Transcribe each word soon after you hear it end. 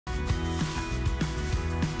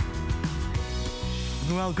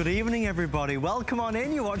Well, good evening, everybody. Welcome on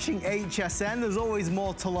in. You're watching HSN. There's always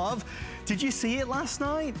more to love. Did you see it last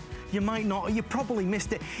night? You might not. You probably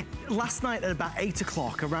missed it. Last night at about 8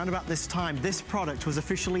 o'clock, around about this time, this product was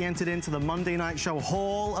officially entered into the Monday Night Show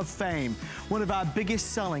Hall of Fame. One of our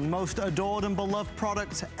biggest selling, most adored and beloved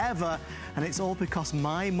products ever. And it's all because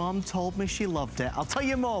my mom told me she loved it. I'll tell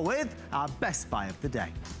you more with our Best Buy of the Day.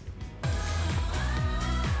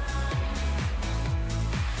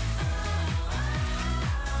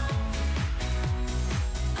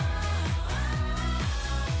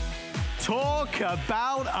 Talk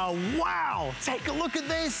about a wow. Take a look at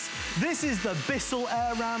this. This is the Bissell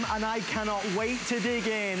Air Ram, and I cannot wait to dig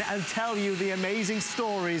in and tell you the amazing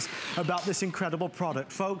stories about this incredible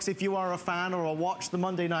product. Folks, if you are a fan or watch the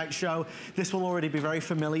Monday Night Show, this will already be very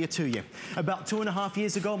familiar to you. About 2.5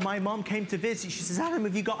 years ago, my mom came to visit. She says, Adam,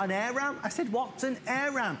 have you got an Air Ram? I said, what's an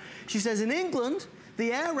Air Ram? She says, in England,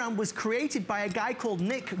 the Air Ram was created by a guy called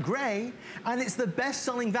Nick Gray, and it's the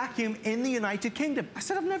best-selling vacuum in the United Kingdom. I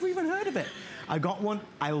said, I've never even heard of it. I got one,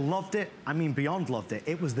 I loved it, I mean beyond loved it.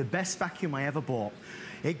 It was the best vacuum I ever bought.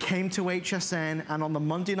 It came to HSN, and on the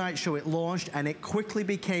Monday Night Show it launched, and it quickly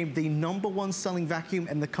became the #1 selling vacuum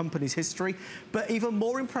in the company's history. But even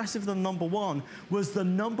more impressive than #1 was the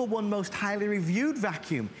 #1 most highly reviewed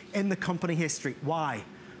vacuum in the company history. Why?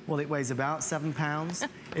 Well, it weighs about 7 pounds.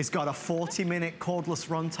 It's got a 40-minute cordless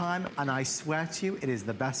runtime, and I swear to you, it is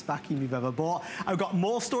the best vacuum you've ever bought. I've got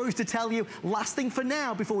more stories to tell you. Last thing for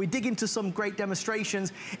now, before we dig into some great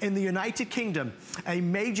demonstrations, in the United Kingdom, a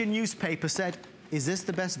major newspaper said, is this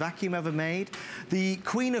the best vacuum ever made? The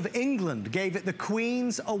Queen of England gave it the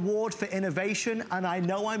Queen's Award for Innovation, and I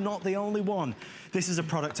know I'm not the only one. This is a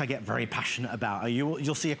product I get very passionate about.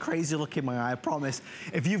 You'll see a crazy look in my eye, I promise.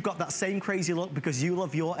 If you've got that same crazy look because you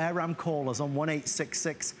love your Air Ram, call us on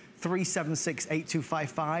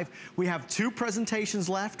 1-866-376-8255. We have 2 presentations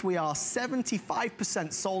left. We are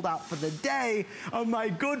 75% sold out for the day. And my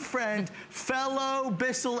good friend, fellow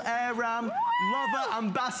Bissell Air Ram lover,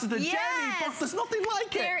 ambassador yes. Jenny, but there's nothing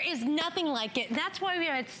like it. There is nothing like it. That's why we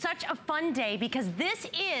had such a fun day, because this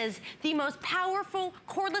is the most powerful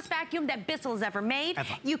cordless vacuum that Bissell has ever made.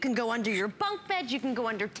 Ever. You can go under your bunk beds, you can go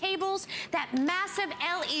under tables. That massive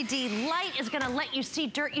LED light is gonna let you see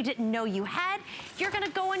dirt you didn't know you had. You're gonna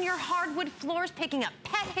go on your hardwood floors picking up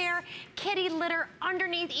pet hair, kitty litter,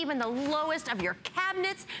 underneath even the lowest of your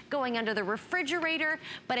cabinets, going under the refrigerator.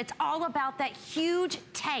 But it's all about that huge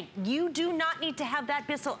tank. You do not need to have that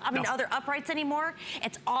Bissell, other uprights anymore.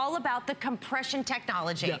 It's all about the compression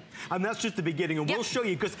technology. Yeah. And that's just the beginning, and we'll show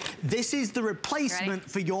you, because this is the replacement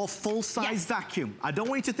for your full-size vacuum. I don't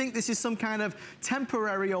want you to think this is some kind of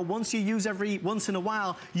temporary, or once you use every once in a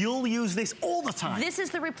while, you'll use this all the time. This is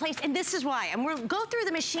the and this is why. And we'll go through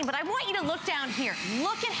the machine, but I want you to look down here.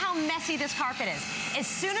 Look at how messy this carpet is. As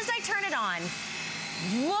soon as I turn it on,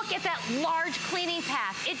 look at that large cleaning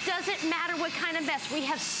path. It doesn't matter what kind of mess. We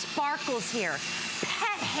have sparkles here,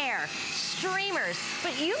 pet hair, streamers.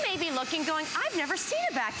 But you may be looking going, I've never seen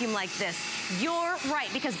a vacuum like this. You're right,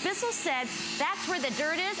 because Bissell said that's where the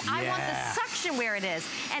dirt is. I want the suction where it is,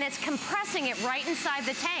 and it's compressing it right inside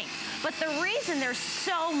the tank. But the reason there's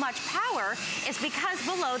so much power is because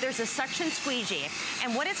below there's a suction squeegee.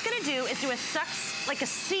 And what it's gonna do is do a like a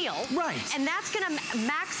seal. Right. And that's gonna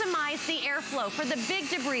maximize the airflow for the big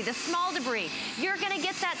debris, the small debris. You're gonna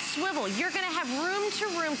get that swivel. You're gonna have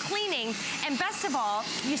room-to-room cleaning. And best of all,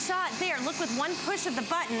 you saw it there. Look, with one push of the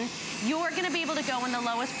button, you're gonna be able to go in the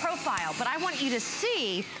lowest profile. But I want you to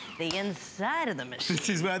see the inside of the machine. This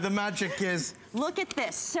is where the magic is. Look at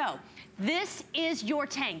this. So, this is your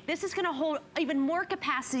tank. This is gonna hold even more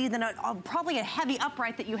capacity than probably a heavy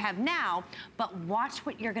upright that you have now, but watch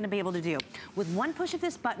what you're gonna be able to do. With one push of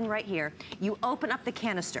this button right here, you open up the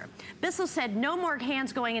canister. Bissell said no more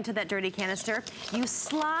hands going into that dirty canister. You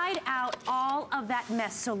slide out all of that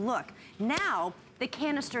mess. So look, now the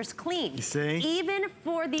canister's clean. You see? Even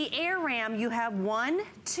for the Air Ram, you have 1,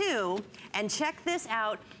 2, and check this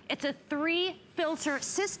out. It's a 3-filter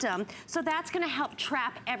system, so that's gonna help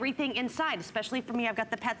trap everything inside, especially for me. I've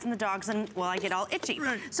got the pets and the dogs, and well, I get all itchy.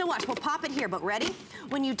 Right. So watch, we'll pop it here, but ready?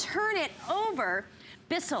 When you turn it over,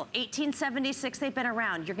 Bissell, 1876, they've been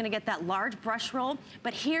around. You're gonna get that large brush roll,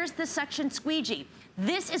 but here's the suction squeegee.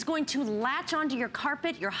 This is going to latch onto your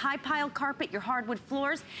carpet, your high pile carpet, your hardwood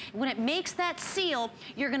floors. When it makes that seal,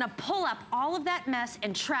 you're gonna pull up all of that mess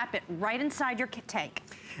and trap it right inside your tank.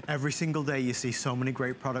 Every single day you see so many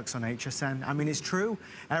great products on HSN. I mean, it's true.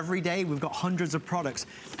 Every day we've got hundreds of products.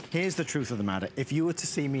 Here's the truth of the matter. If you were to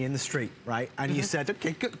see me in the street, right, and you said,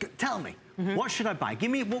 okay, tell me, what should I buy? Give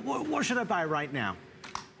me, what should I buy right now?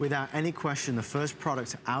 Without any question, the first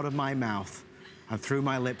product out of my mouth and through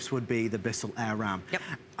my lips would be the Bissell Air Ram. Yep.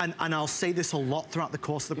 And I'll say this a lot throughout the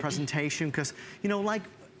course of the presentation because, you know, like,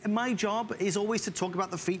 my job is always to talk about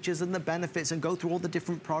the features and the benefits and go through all the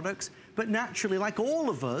different products. But naturally, like all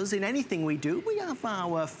of us, in anything we do, we have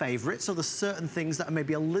our favorites. So there's certain things that are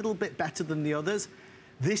maybe a little bit better than the others.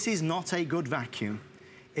 This is not a good vacuum.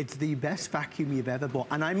 It's the best vacuum you've ever bought,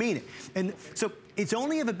 and I mean it. And so it's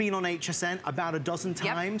only ever been on HSN about a dozen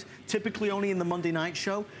times, typically only in the Monday night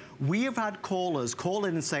show. We have had callers call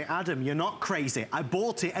in and say, Adam, you're not crazy. I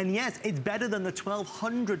bought it, and yes, it's better than the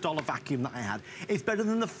 $1,200 vacuum that I had. It's better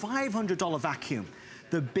than the $500 vacuum.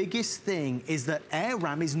 The biggest thing is that Air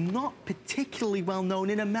Ram is not particularly well known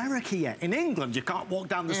in America yet. In England, you can't walk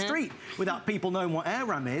down the street without people knowing what Air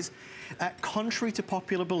Ram is. Contrary to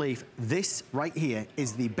popular belief, this right here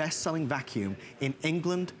is the best-selling vacuum in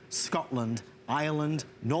England, Scotland, Ireland,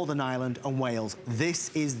 Northern Ireland, and Wales.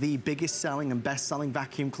 This is the biggest selling and best selling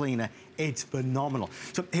vacuum cleaner. It's phenomenal.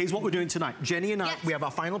 So here's what we're doing tonight. Jenny and I, we have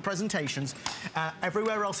our final presentations.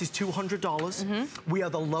 Everywhere else is $200. We are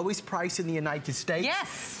the lowest price in the United States.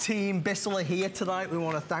 Yes. Team Bissell are here tonight. We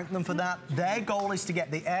want to thank them for that. Their goal is to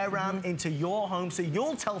get the Air Ram into your home so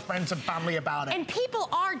you'll tell friends and family about it. And people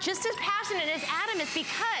are just as passionate as Adam is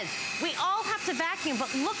because we all have to vacuum,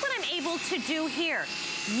 but look what I'm able to do here.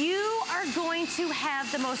 You are going to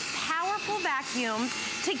have the most powerful vacuum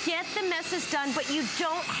to get the messes done, but you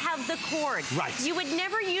don't have the cord. Right. You would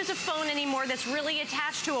never use a phone anymore that's really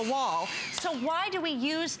attached to a wall. So why do we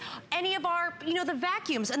use any of our, you know, the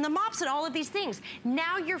vacuums and the mops and all of these things?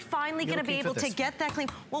 Now you're finally going to be able to get that clean.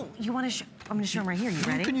 Well, you want to I'm going to show them right here. You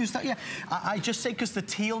ready? You can use that, yeah. I just say because the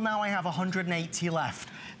teal now I have 180 left.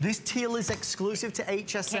 This teal is exclusive to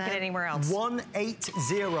HSN. Can't get anywhere else. 180,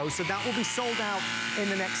 so that will be sold out in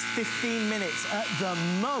the next 15 minutes at the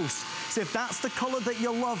most. So if that's the color that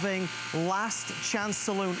you're loving, last chance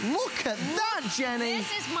saloon. Look at that, Jenny.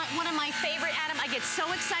 This is one of my favorite, Adam. I get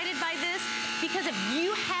so excited by this because if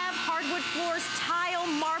you have hardwood floors, tile,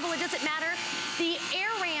 marble, it doesn't matter. The Air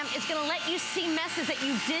Ram is going to let you see messes that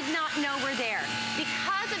you did not know were there.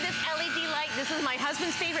 Because of this LED light, this is my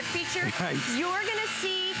husband's favorite feature. Right. You're going to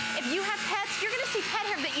see, if you have pets, you're going to see pet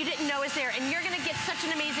hair that you didn't know is there, and you're going to get such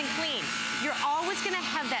an amazing clean. You're always going to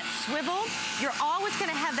have that swivel. You're always going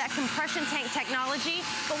to have that compression tank technology.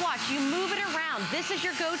 But watch, you move it around. This is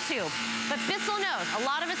your go-to. But Bissell knows, a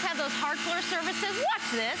lot of us have those hard floor surfaces. Watch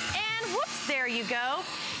this, and whoops, there you go.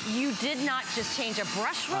 You did not just change a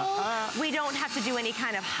brush roll. We don't have to do any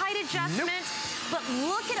kind of height adjustment. But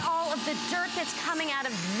look at all of the dirt that's coming out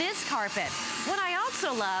of this carpet. What I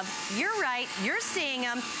also love, you're right, you're seeing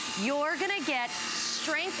them, you're gonna get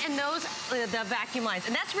strength in those, the vacuum lines.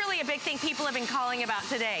 And that's really a big thing people have been calling about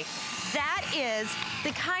today. That is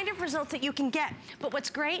the kind of results that you can get. But what's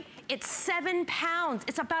great, it's 7 pounds.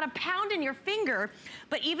 It's about a pound in your finger.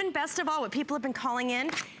 But even best of all, what people have been calling in,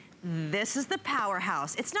 this is the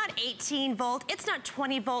powerhouse. It's not 18 volt, it's not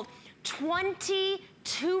 20 volt,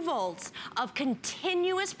 22 volts of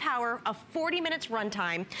continuous power of 40 minutes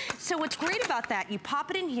runtime. So what's great about that, you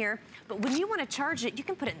pop it in here, but when you want to charge it, you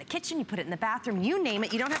can put it in the kitchen, you put it in the bathroom, you name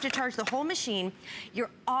it. You don't have to charge the whole machine. You're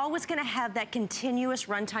always going to have that continuous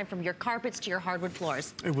runtime from your carpets to your hardwood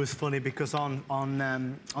floors. It was funny because on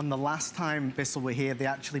the last time Bissell were here, they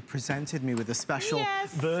actually presented me with a special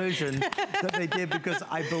version that they did because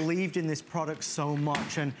I believed in this product so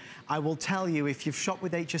much. And I will tell you, if you've shopped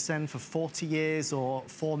with HSN for 40 years or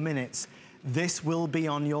 4 minutes, this will be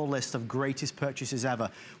on your list of greatest purchases ever.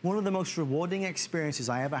 One of the most rewarding experiences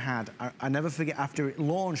I ever had, I never forget, after it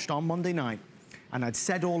launched on Monday night, and I'd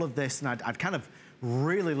said all of this, and I'd kind of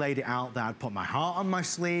really laid it out there. I'd put my heart on my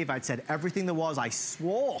sleeve, I'd said everything there was. I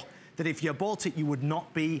swore that if you bought it, you would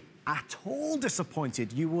not be at all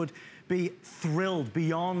disappointed. You would be thrilled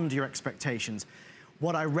beyond your expectations.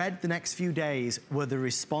 What I read the next few days were the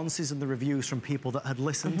responses and the reviews from people that had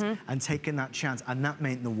listened and taken that chance, and that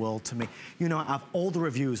meant the world to me. You know, I have all the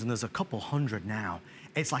reviews, and there's a couple hundred now.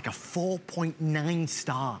 It's like a 4.9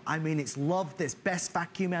 star. I mean, it's loved this, best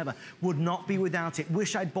vacuum ever. Would not be without it.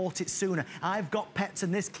 Wish I'd bought it sooner. I've got pets,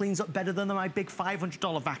 and this cleans up better than my big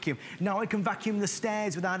 $500 vacuum. Now I can vacuum the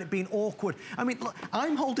stairs without it being awkward. I mean, look,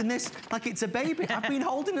 I'm holding this like it's a baby. I've been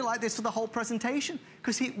holding it like this for the whole presentation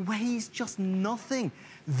because it weighs just nothing.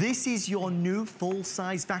 This is your new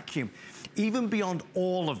full-size vacuum. Even beyond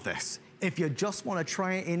all of this, if you just want to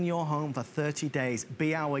try it in your home for 30 days,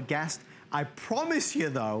 be our guest. I promise you,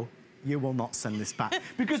 though, you will not send this back.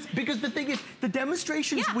 because the thing is, the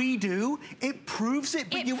demonstrations we do, it proves it,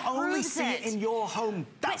 but you only see it in your home.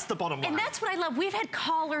 That's the bottom line. And that's what I love. We've had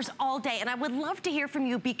callers all day, and I would love to hear from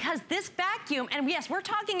you, because this vacuum, and yes, we're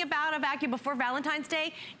talking about a vacuum before Valentine's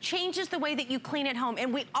Day, changes the way that you clean at home,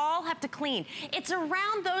 and we all have to clean. It's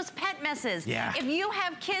around those pet messes. Yeah. If you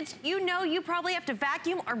have kids, you know you probably have to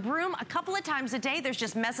vacuum or broom a couple of times a day. There's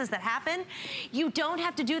just messes that happen. You don't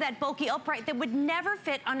have to do that bulky upright that would never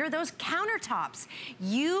fit under those countertops.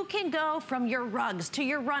 You can go from your rugs to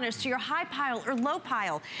your runners to your high pile or low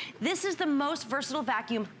pile. This is the most versatile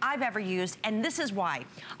vacuum I've ever used, and this is why.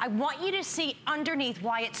 I want you to see underneath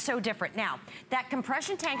why it's so different. Now, that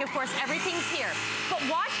compression tank, of course, everything's here, but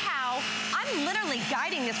watch how I'm literally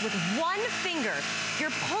guiding this with one finger.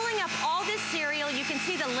 You're pulling up all this cereal. You can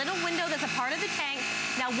see the little window that's a part of the tank.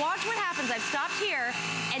 Now watch what happens. I've stopped here,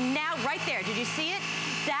 and now right there, did you see it?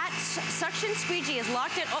 That suction squeegee is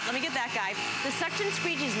locked in. Oh, let me get that guy. The suction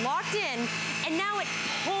squeegee is locked in, and now it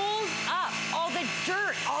pulls up all the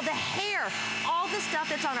dirt, all the hair, all the stuff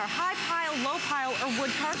that's on our high pile, low pile, or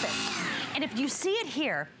wood carpet. And if you see it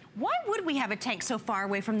here, why would we have a tank so far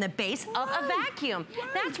away from the base of a vacuum?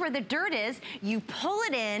 That's where the dirt is. You pull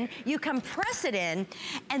it in, you compress it in,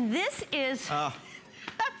 and this is...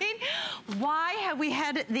 I mean, why have we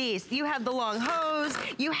had these? You have the long hose,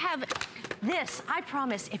 you have this. I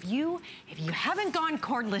promise, if you haven't gone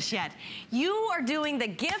cordless yet, you are doing the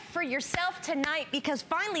gift for yourself tonight, because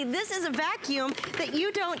finally this is a vacuum that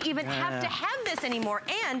you don't even have to have this anymore.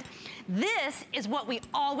 And this is what we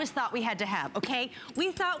always thought we had to have, okay?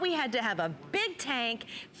 We thought we had to have a big tank,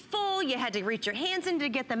 full, you had to reach your hands in to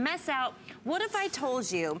get the mess out. What if I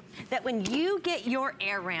told you that when you get your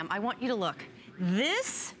air ram, I want you to look,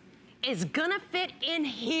 this is gonna fit in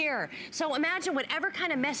here. So imagine whatever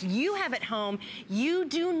kind of mess you have at home, you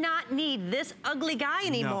do not need this ugly guy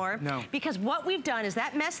anymore. No. Because what we've done is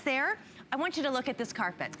that mess there, I want you to look at this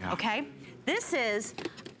carpet, okay? This is,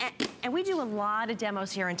 and we do a lot of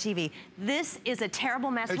demos here on TV. This is a terrible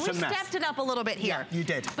mess. It's a mess. Stepped it up a little bit here. Yeah, you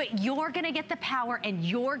did. But you're gonna get the power and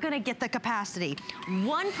you're gonna get the capacity.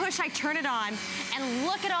 One push, I turn it on, and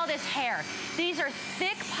look at all this hair. These are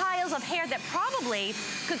thick piles of hair that probably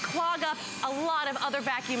could clog up a lot of other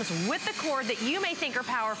vacuums with the cord that you may think are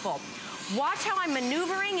powerful. Watch how I'm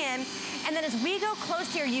maneuvering in, and then as we go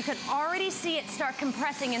close here, you can already see it start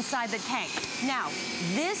compressing inside the tank. Now,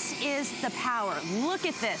 this is the power. Look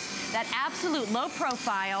at this, that absolute low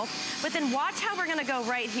profile, but then watch how we're gonna go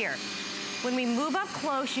right here. When we move up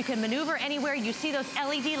close, you can maneuver anywhere. You see those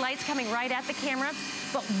LED lights coming right at the camera,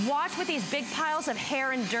 but watch with these big piles of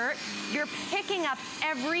hair and dirt, you're picking up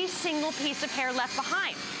every single piece of hair left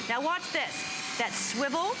behind. Now watch this, that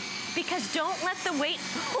swivel, because don't let the weight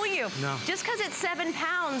fool you. No. Just because it's 7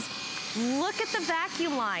 pounds, look at the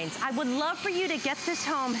vacuum lines. I would love for you to get this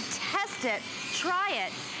home, test it, try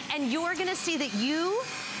it, and you're gonna see that you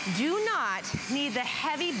do not need the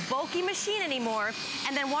heavy, bulky machine anymore.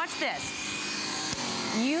 And then watch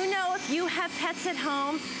this. You know, if you have pets at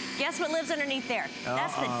home, guess what lives underneath there?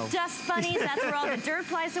 That's the dust bunnies, that's where all the dirt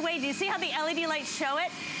flies away. Do you see how the LED lights show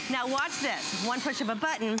it? Now watch this, one push of a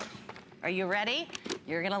button. Are you ready?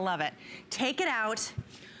 You're gonna love it. Take it out.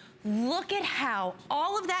 Look at how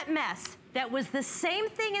all of that mess that was the same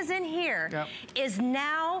thing as in here is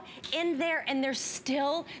now in there, and there's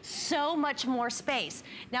still so much more space.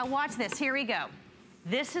 Now watch this, here we go.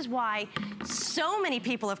 This is why so many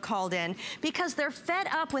people have called in, because they're fed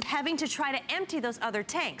up with having to try to empty those other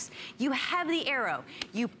tanks. You have the arrow,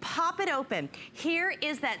 you pop it open. Here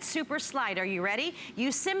is that super slide, are you ready?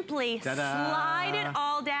 You simply slide it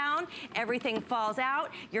all down, everything falls out,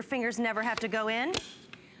 your fingers never have to go in.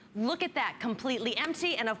 Look at that, completely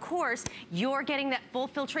empty, and of course, you're getting that full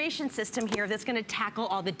filtration system here that's gonna tackle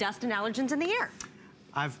all the dust and allergens in the air.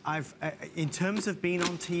 In terms of being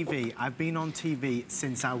on TV, I've been on TV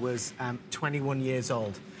since I was 21 years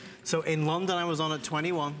old. So in London, I was on at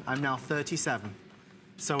 21. I'm now 37.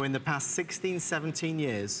 So in the past 16, 17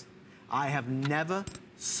 years, I have never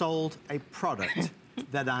sold a product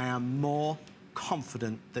that I am more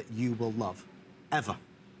confident that you will love. Ever.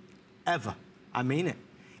 Ever. I mean it.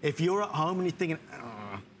 If you're at home and you're thinking,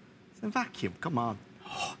 it's a vacuum, come on.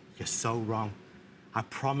 Oh, you're so wrong. I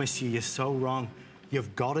promise you're so wrong.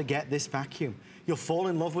 You've got to get this vacuum. You'll fall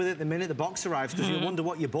in love with it the minute the box arrives, because you'll wonder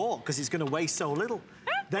what you bought, because it's going to weigh so little.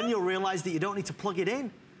 Then you'll realize that you don't need to plug it in.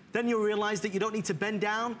 Then you'll realize that you don't need to bend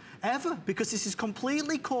down ever, because this is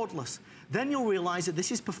completely cordless. Then you'll realize that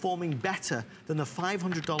this is performing better than the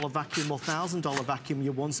 $500 vacuum or $1,000 vacuum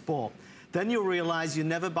you once bought. Then you'll realize you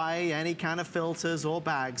never buy any kind of filters or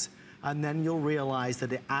bags, and then you'll realize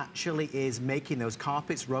that it actually is making those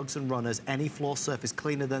carpets, rugs, and runners, any floor surface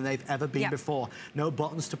cleaner than they've ever been before. No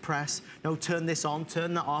buttons to press, no turn this on,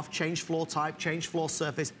 turn that off, change floor type, change floor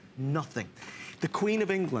surface, nothing. The Queen of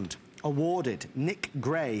England awarded Nick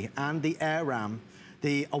Gray and the AirRam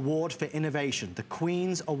the award for innovation, the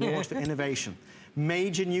Queen's Award for Innovation.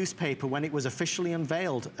 Major newspaper, when it was officially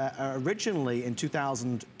unveiled originally in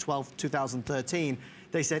 2012, 2013,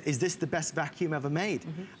 they said, is this the best vacuum ever made?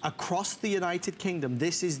 Across the United Kingdom,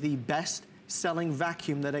 this is the best-selling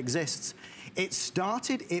vacuum that exists. It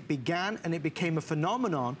started, it began, and it became a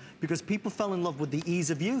phenomenon because people fell in love with the ease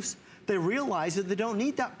of use. They realize that they don't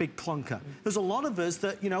need that big clunker. There's a lot of us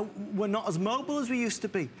that, you know, we're not as mobile as we used to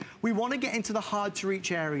be. We want to get into the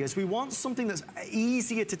hard-to-reach areas. We want something that's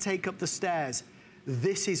easier to take up the stairs.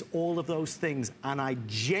 This is all of those things, and I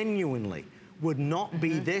genuinely would not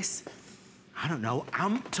be this, I don't know,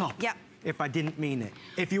 amped up if I didn't mean it.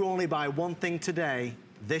 If you only buy one thing today,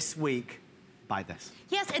 this week, buy this.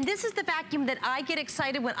 Yes, and this is the vacuum that I get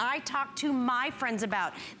excited when I talk to my friends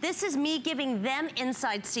about. This is me giving them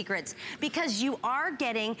inside secrets because you are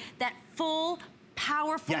getting that full,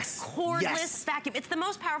 powerful, cordless vacuum. It's the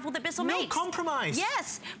most powerful that Bissell makes. No compromise.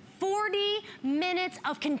 Yes. 40 minutes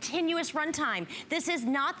of continuous runtime. This is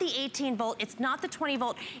not the 18 volt, it's not the 20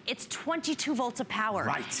 volt, it's 22 volts of power.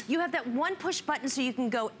 Right. You have that one push button so you can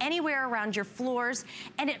go anywhere around your floors,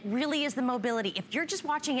 and it really is the mobility. If you're just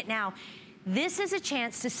watching it now, this is a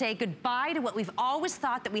chance to say goodbye to what we've always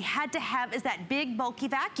thought that we had to have is that big, bulky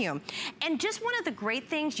vacuum. And just one of the great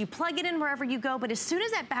things, you plug it in wherever you go, but as soon as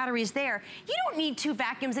that battery is there, you don't need 2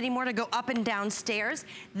 vacuums anymore to go up and down stairs.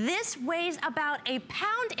 This weighs about a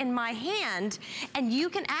pound in my hand, and you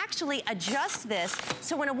can actually adjust this.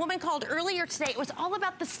 So when a woman called earlier today, it was all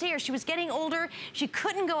about the stairs. She was getting older, she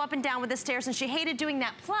couldn't go up and down with the stairs, and she hated doing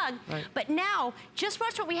that plug. Right. But now, just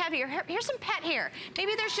watch what we have here. Here's some pet hair.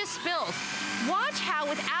 Maybe there's just spills. Watch how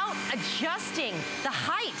without adjusting the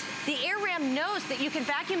height, the AirRam knows that you can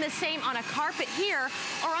vacuum the same on a carpet here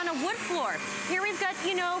or on a wood floor. Here we've got,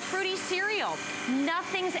 you know, fruity cereal.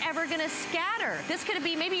 Nothing's ever gonna scatter. This could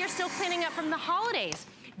be, maybe you're still cleaning up from the holidays.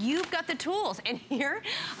 You've got the tools. And here,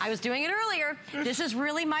 I was doing it earlier, this is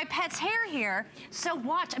really my pet's hair here. So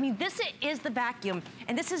watch, I mean, this is the vacuum,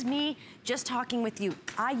 and this is me just talking with you.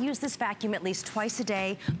 I use this vacuum at least twice a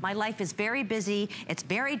day. My life is very busy, it's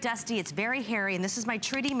very dusty, it's very hairy, and this is my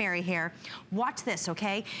Trudy Mary hair. Watch this,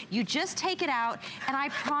 okay? You just take it out, and I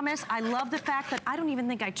promise, I love the fact that I don't even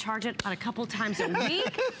think I charge it on a couple times a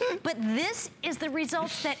week, but this is the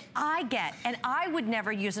results that I get, and I would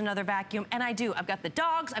never use another vacuum, and I do. I've got the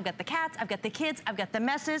dogs, I've got the cats, I've got the kids, I've got the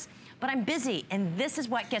messes, but I'm busy, and this is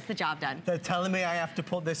what gets the job done. They're telling me I have to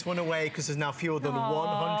put this one away because there's now fewer than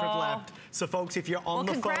 100 left. So folks, if you're on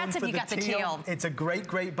the phone for the teal, it's a great,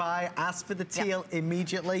 great buy. Ask for the teal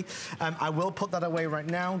immediately. I will put that away right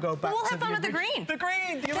now. Go back to we'll have fun with the green. The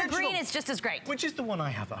green, the original. The green is just as great. Which is the one I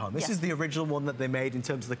have at home. This is the original one that they made in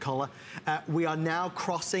terms of the color. We are now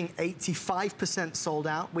crossing 85% sold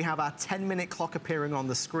out. We have our 10-minute clock appearing on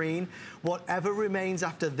the screen. Whatever remains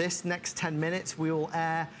after this next 10 minutes, we will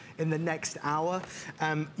air in the next hour.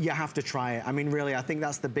 You have to try it. I mean, really, I think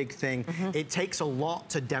that's the big thing. It takes a lot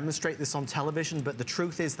to demonstrate this on television, but the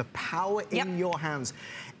truth is the power in your hands.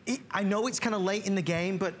 I know it's kind of late in the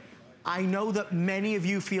game, but I know that many of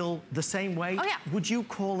you feel the same way. Oh, yeah. Would you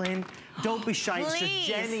call in? Don't be shy. Please. It's just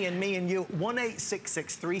Jenny and me and you.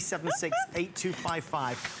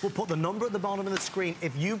 1-866-376-8255. We'll put the number at the bottom of the screen.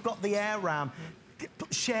 If you've got the AirRam,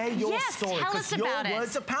 share your story, tell us about your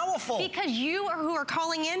words are powerful. Because you who are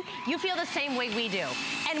calling in, you feel the same way we do.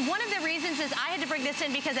 And one of the reasons is I had to bring this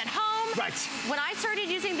in because at home, when I started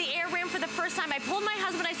using the AirRam for the first time, I pulled my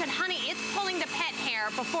husband, I said, honey, it's pulling the pet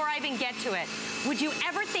hair before I even get to it. Would you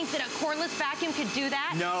ever think that a cordless vacuum could do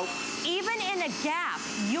that? No. Even in a gap,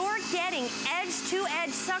 you're getting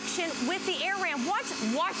edge-to-edge suction with the AirRam.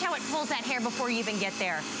 Watch how it pulls that hair before you even get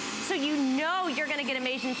there. So you know you're gonna get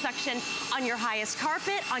amazing suction on your highest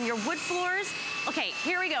carpet, on your wood floors. Okay,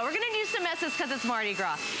 here we go. We're gonna do some messes because it's Mardi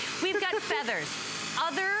Gras. We've got feathers.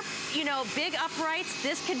 Other, you know, big uprights,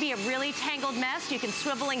 this could be a really tangled mess. You can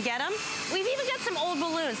swivel and get them. We've even got some old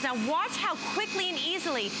balloons. Now watch how quickly and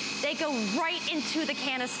easily they go right into the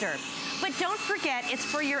canister. But don't forget, it's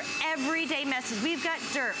for your everyday messes. We've got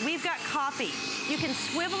dirt, we've got coffee. You can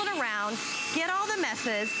swivel it around, get all the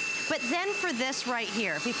messes. But then for this right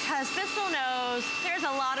here, because Bissell knows there's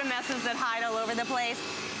a lot of messes that hide all over the place,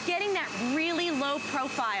 getting that really low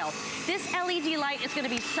profile. This LED light is gonna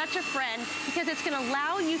be such a friend because it's gonna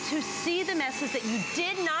allow you to see the messes that you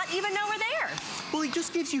did not even know were there. Well, it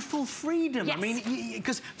just gives you full freedom. Yes. I mean,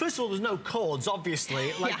 because first of all, there's no cords,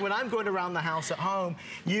 obviously. Like when I'm going around the house at home,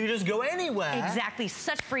 you just go anywhere. Exactly,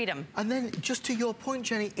 such freedom. And then, just to your point,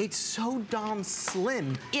 Jenny, it's so darn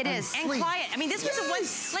slim. It is, and quiet. I mean, this was a one,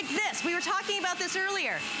 like this. We were talking about this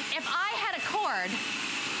earlier. If I had a cord,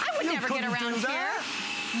 I would never get around here.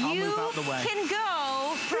 You can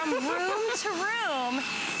go from room to room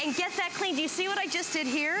and get that clean. Do you see what I just did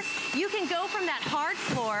here? You can go from that hard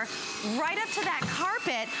floor right up to that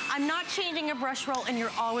carpet. I'm not changing a brush roll, and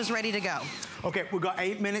you're always ready to go. Okay, we've got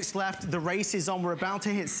 8 minutes left. The race is on. We're about to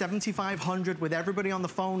hit 7,500 with everybody on the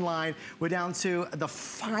phone line. We're down to the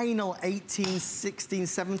final 18, 16,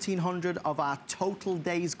 1,700 of our total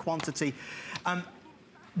day's quantity.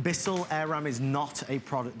 Bissell AirRam is not a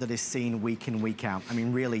product that is seen week in, week out. I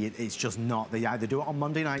mean, really, it's just not. They either do it on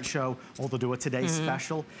Monday Night Show or they do a Today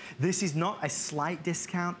Special. This is not a slight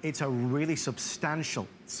discount. It's a really substantial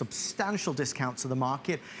discount to the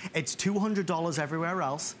market. It's $200 everywhere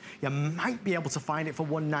else. You might be able to find it for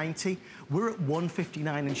 $190. We're at $159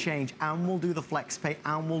 and change, and we'll do the flex pay,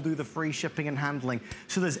 and we'll do the free shipping and handling.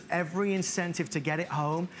 So there's every incentive to get it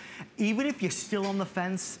home. Even if you're still on the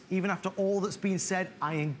fence, even after all that's been said,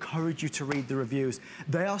 I encourage you to read the reviews.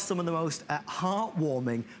 They are some of the most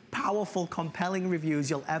heartwarming, powerful, compelling reviews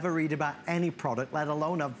you'll ever read about any product, let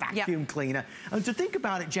alone a vacuum cleaner. And to think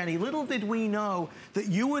about it, Jenny, little did we know that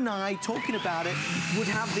you and I talking about it would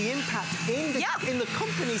have the impact in the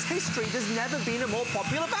company's history. There's never been a more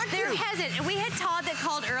popular vacuum. There hasn't. And we had Todd that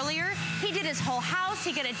called earlier. He did his whole house.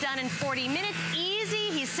 He got it done in 40 minutes.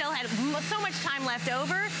 Easy. He still had so much time left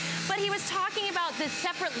over. But he was talking about the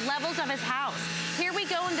separate levels of his house. Here we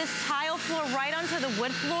go in this tile floor right onto the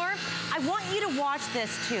wood floor. I want you to watch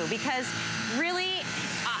this too, because really,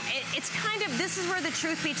 it's kind of, this is where the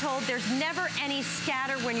truth be told, there's never any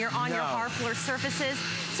scatter when you're on your hard floor surfaces.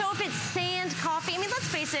 So if it's sand, coffee, I mean, let's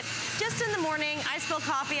face it, just in the morning, I spill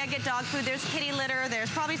coffee, I get dog food, there's kitty litter, there's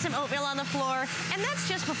probably some oatmeal on the floor, and that's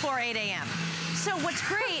just before 8 a.m. So what's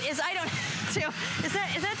great is I don't have to, is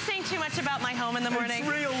that saying too much about my home in the morning? It's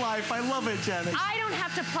real life, I love it, Jenny. I don't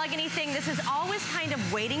have to plug anything. This is always kind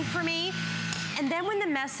of waiting for me. And then when the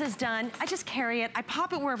mess is done, I just carry it. I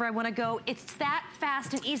pop it wherever I want to go. It's that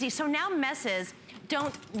fast and easy. So now messes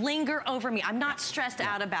don't linger over me. I'm not stressed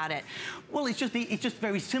out about it. Well, it's just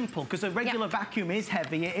very simple, because a regular vacuum is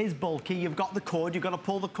heavy, it is bulky. You've got the cord, you've got to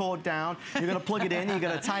pull the cord down, you've got to plug it in, you've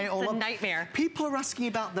got to tie it all up. It's a nightmare. People are asking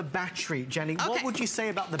about the battery, Jenny. Okay. What would you say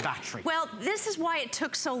about the battery? Well, this is why it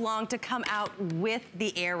took so long to come out with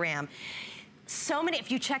the AirRam. So many, if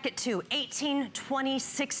you check it too, 18, 20,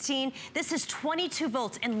 16, this is 22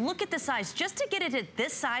 volts. And look at the size. Just to get it at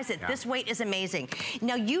this size, at this weight is amazing.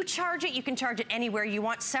 Now you charge it, you can charge it anywhere you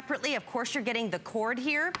want separately. Of course, you're getting the cord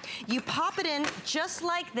here. You pop it in just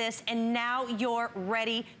like this, and now you're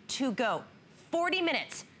ready to go. 40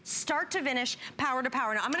 minutes. Start to finish, power to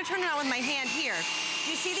power. Now, I'm gonna turn it on with my hand here.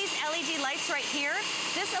 You see these LED lights right here?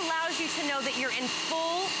 This allows you to know that you're in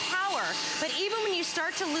full power. But even when you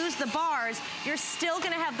start to lose the bars, you're still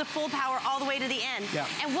gonna have the full power all the way to the end. Yeah.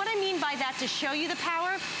 And what I mean by that, to show you the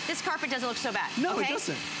power, this carpet doesn't look so bad. No, it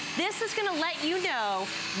doesn't. This is gonna let you know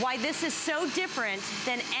why this is so different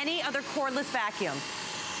than any other cordless vacuum.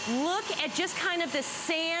 Look at just kind of the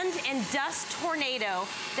sand and dust tornado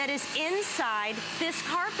that is inside this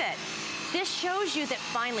carpet. This shows you that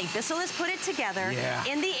finally Bissell has put it together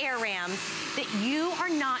in the AirRam, that you are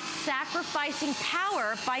not sacrificing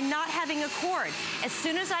power by not having a cord. As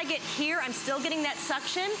soon as I get here, I'm still getting that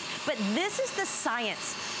suction, but this is the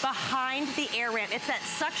science behind the AirRam. It's that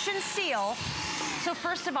suction seal. So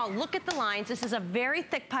first of all, look at the lines. This is a very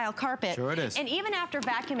thick pile carpet. Sure it is. And even after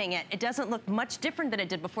vacuuming it, it doesn't look much different than it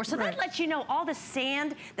did before. So that lets you know all the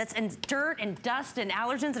sand that's in dirt and dust and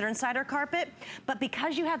allergens that are inside our carpet. But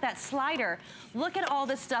because you have that slider, look at all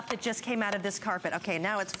this stuff that just came out of this carpet. Okay,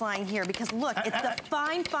 now it's flying here, because look, it's the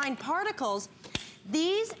fine, fine particles.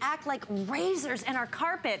 These act like razors in our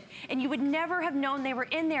carpet, and you would never have known they were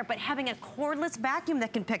in there, but having a cordless vacuum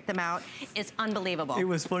that can pick them out is unbelievable. It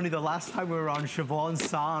was funny, the last time we were on, Siobhan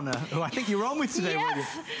Sana, who I think you were on with today, weren't you?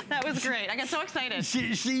 That was great. I got so excited.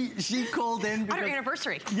 She called in because... On her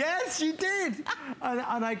anniversary. Yes, she did.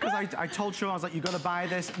 Because I told Siobhan, I was like, you got to buy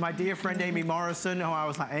this. My dear friend Amy Morrison, who I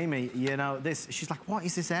was like, Amy, you know, this... She's like, what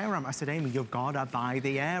is this AirRam? I said, Amy, you've got to buy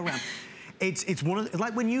the AirRam. It's one of the,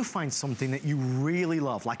 like when you find something that you really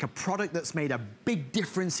love, like a product that's made a big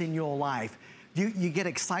difference in your life, you get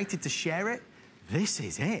excited to share it. This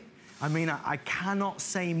is it. I mean, I cannot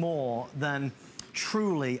say more than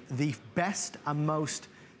truly the best and most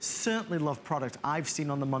certainly loved product I've seen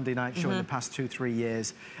on the Monday Night Show in the past 2-3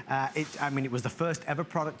 years. I mean, it was the first ever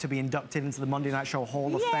product to be inducted into the Monday Night Show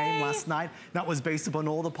Hall of Fame last night. That was based upon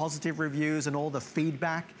all the positive reviews and all the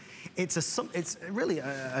feedback. It's really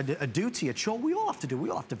a duty, a chore we all have to do. We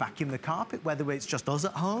all have to vacuum the carpet, whether it's just us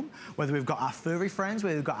at home, whether we've got our furry friends,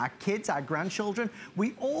 whether we've got our kids, our grandchildren.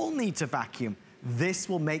 We all need to vacuum. This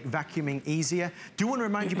will make vacuuming easier. Do want to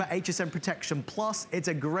remind you about HSN Protection Plus. It's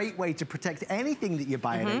a great way to protect anything that you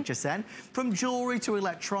buy at HSN, from jewelry to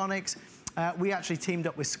electronics. We actually teamed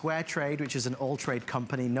up with Square Trade, which is an all-trade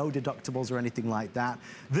company, no deductibles or anything like that.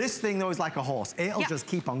 This thing, though, is like a horse. It'll just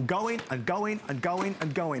keep on going and going and going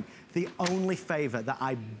and going. The only favor that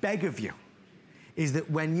I beg of you is that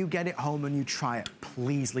when you get it home and you try it,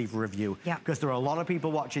 please leave a review. Because there are a lot of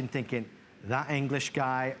people watching thinking, that English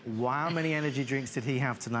guy, how many energy drinks did he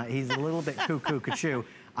have tonight? He's a little bit cuckoo-cuckoo.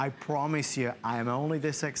 I promise you, I am only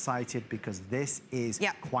this excited because this is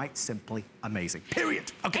quite simply amazing.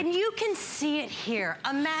 Period. Okay. And you can see it here.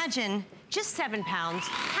 Imagine just 7 pounds.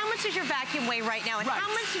 How much does your vacuum weigh right now? And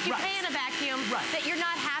how much did you pay in a vacuum that you're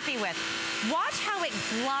not happy with? Watch how it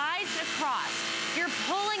glides across. You're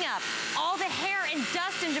pulling up all the hair and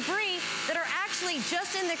dust and debris that are actually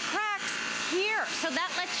just in the cracks here. So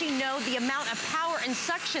that lets you know the amount of power and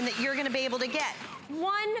suction that you're gonna be able to get.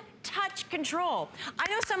 One touch control. I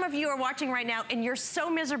know some of you are watching right now and you're so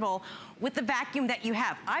miserable with the vacuum that you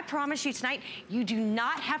have. I promise you tonight, you do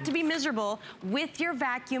not have to be miserable with your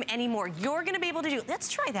vacuum anymore. You're gonna be able to do, let's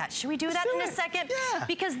try that. Should we do that in a second? Yeah.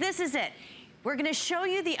 Because this is it. We're gonna show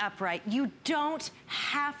you the upright. You don't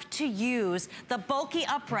have to use the bulky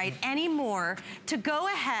upright anymore to go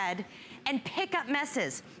ahead and pick up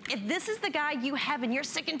messes. If this is the guy you have and you're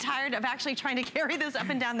sick and tired of actually trying to carry this up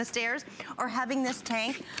and down the stairs or having this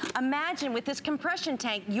tank, imagine with this compression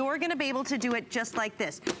tank, you're gonna be able to do it just like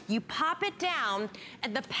this. You pop it down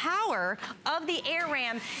and the power of the air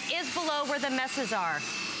ram is below where the messes are.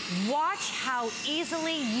 Watch how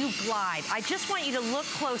easily you glide. I just want you to look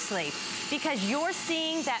closely because you're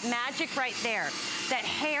seeing that magic right there. That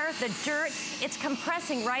hair, the dirt, it's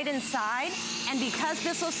compressing right inside. And because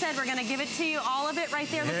Bissell said we're gonna give it to you, all of it right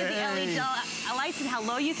there. Look at the LED lights and how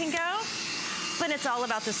low you can go. But it's all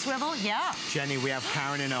about the swivel, Jenny, we have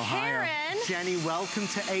Karen in Ohio. Karen. Jenny, welcome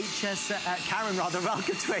to HSN, Karen rather,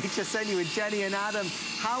 welcome to HSN, you with Jenny and Adam.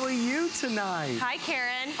 How are you tonight? Hi,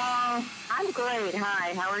 Karen. I'm great,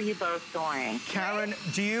 hi, how are you both doing? Karen,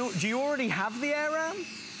 do you already have the air ram?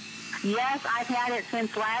 Yes, I've had it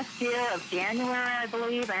since last year of January, I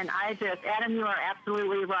believe, and Adam, you are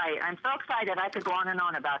absolutely right. I'm so excited I could go on and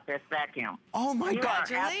on about this vacuum. Oh my God.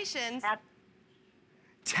 Congratulations.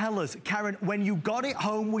 Tell us, Karen, when you got it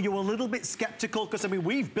home, were you a little bit skeptical? Because, I mean,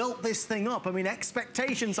 we've built this thing up. I mean,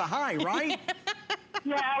 expectations are high, right?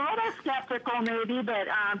 Yeah, a little skeptical maybe, but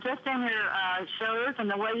just in your shows and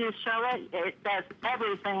the way you show it, it does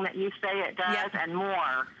everything that you say it does and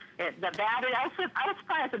more. The battery, I was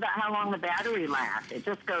surprised about how long the battery lasts. It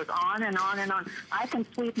just goes on and on and on. I can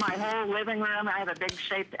sweep my whole living room. I have a big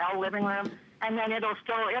shaped L living room, and then it'll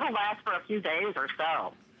last for a few days or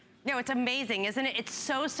so. No, it's amazing, isn't it? It's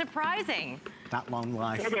so surprising. That long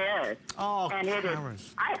life. It is. Oh, and it Karen.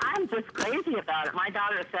 is. I'm just crazy about it. My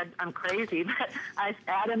daughter said I'm crazy, but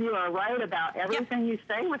Adam, you are right about everything you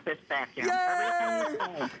say with this vacuum. Everything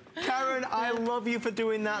you say. Karen, I love you for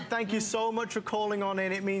doing that. Thank you so much for calling on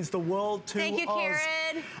in. It means the world to us. Thank you,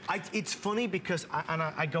 Karen. It's funny because,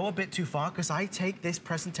 I go a bit too far because I take this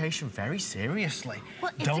presentation very seriously.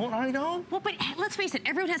 Well, don't I know? Well, but let's face it,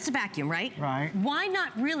 everyone has to vacuum, right? Right. Why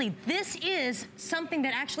not really? This is something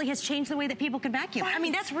that actually has changed the way that people can vacuum. Right. I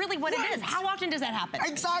mean, that's really what it is. How often does that happen?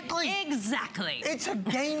 Exactly. Exactly. It's a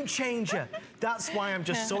game changer. That's why I'm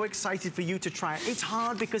just so excited for you to try it. It's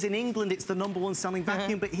hard because in England, it's the #1 selling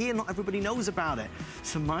vacuum, but here, not everybody knows about it.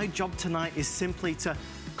 So my job tonight is simply to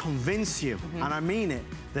convince you, and I mean it,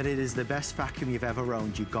 that it is the best vacuum you've ever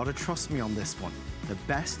owned. You've got to trust me on this one. The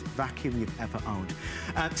best vacuum you've ever owned.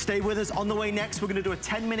 Stay with us. On the way next, we're going to do a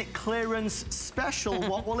 10-minute clearance special.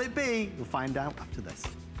 What will it be? We'll find out after this.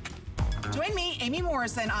 Join me, Amy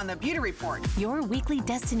Morrison, on the Beauty Report. Your weekly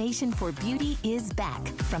destination for beauty is back.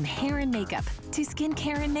 From hair and makeup to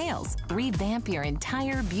skincare and nails, revamp your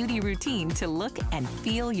entire beauty routine to look and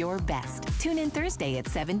feel your best. Tune in Thursday at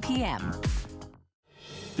 7 p.m.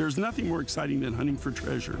 There's nothing more exciting than hunting for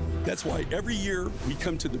treasure. That's why every year we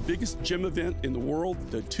come to the biggest gem event in the world,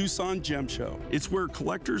 the Tucson Gem Show. It's where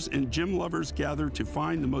collectors and gem lovers gather to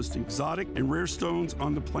find the most exotic and rare stones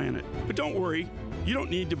on the planet. But don't worry, you don't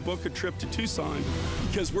need to book a trip to Tucson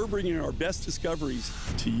because we're bringing our best discoveries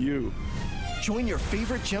to you. Join your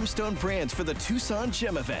favorite gemstone brands for the Tucson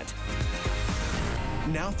Gem Event.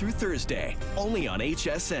 Now through Thursday, only on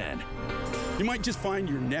HSN. You might just find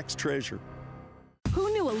your next treasure.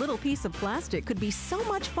 Who knew a little piece of plastic could be so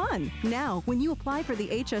much fun? Now, when you apply for the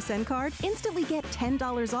HSN card, instantly get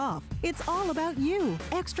 $10 off. It's all about you.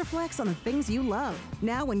 Extra flex on the things you love.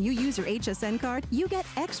 Now, when you use your HSN card, you get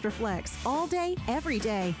extra flex all day, every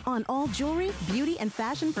day on all jewelry, beauty, and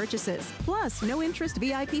fashion purchases. Plus, no interest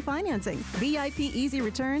VIP financing, VIP easy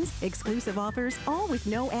returns, exclusive offers, all with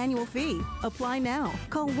no annual fee. Apply now.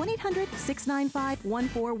 Call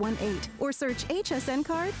 1-800-695-1418 or search HSN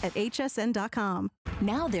card at hsn.com.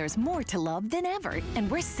 Now there's more to love than ever, and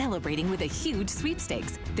we're celebrating with a huge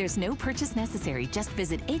sweepstakes. There's no purchase necessary. Just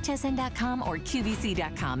visit hsn.com or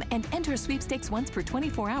qvc.com and enter sweepstakes once per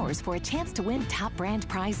 24 hours for a chance to win top brand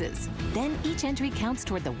prizes. Then each entry counts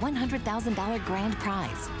toward the $100,000 grand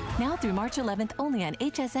prize. Now through March 11th, only on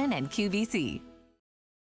HSN and QVC.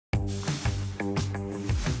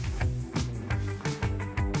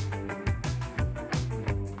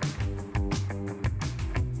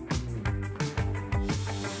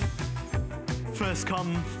 First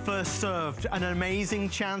come, first served. An amazing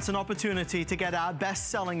chance and opportunity to get our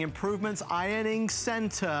best-selling Improvements Ironing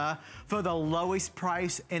Center for the lowest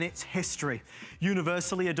price in its history.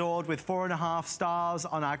 Universally adored with 4.5 stars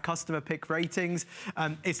on our customer pick ratings.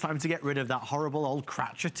 It's time to get rid of that horrible old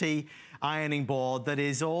crotchety ironing board that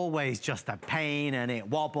is always just a pain, and it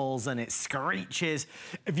wobbles and it screeches.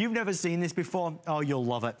 If you've never seen this before, oh, you'll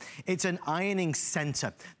love it. It's an ironing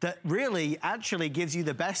center that really actually gives you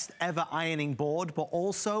the best ever ironing board, but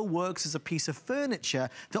also works as a piece of furniture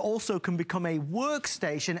that also can become a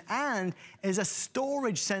workstation and is a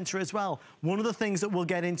storage center as well. One of the things that we'll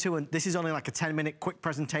get into, and this is only like a 10-minute quick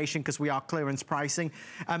presentation because we are clearance pricing,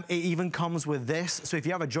 it even comes with this. So if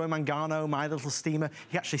you have a Joy Mangano, My Little Steamer,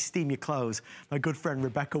 you actually steam your clothes. My good friend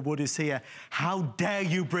Rebecca Wood is here. How dare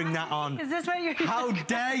you bring that on? Is this what you're... How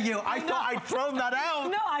dare you? I thought I'd thrown that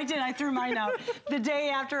out. No, I did. I threw mine out the day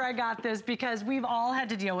after I got this because we've all had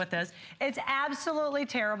to deal with this. It's absolutely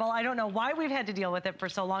terrible. I don't know why we've had to deal with it for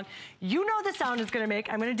so long. You know the sound it's going to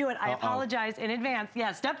make. I'm going to do it. I apologize in advance.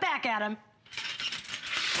 Yeah, step back, Adam.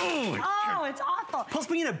 Oh, it's awful. Puts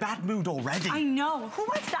me in a bad mood already. I know. Who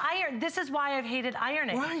wants to iron? This is why I've hated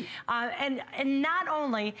ironing. Right. And not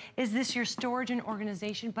only is this your storage and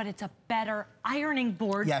organization, but it's a better ironing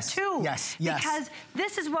board too. Yes, yes. Because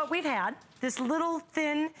this is what we've had. This little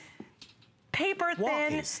thin, paper thin.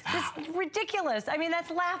 What is that? This ridiculous. I mean, that's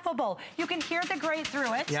laughable. You can hear the grate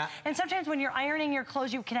through it. Yeah. And sometimes when you're ironing your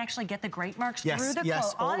clothes, you can actually get the grate marks through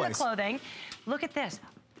the on the clothing. Look at this.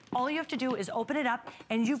 All you have to do is open it up,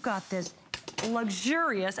 and you've got this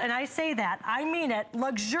luxurious, and I say that, I mean it,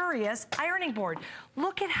 luxurious ironing board.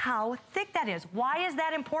 Look at how thick that is. Why is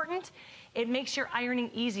that important? It makes your ironing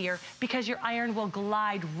easier because your iron will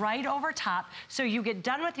glide right over top, so you get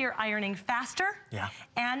done with your ironing faster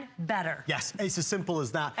and better. Yes, it's as simple as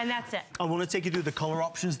that. And that's it. I want to take you through the color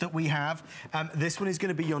options that we have. This one is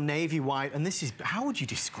going to be your navy white, and this is, how would you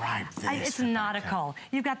describe this? It's nautical.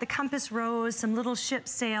 You've got the compass rose, some little ship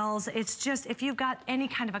sails. It's just, if you've got any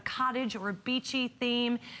kind of a cottage or a beachy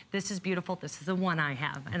theme, this is beautiful. This is the one I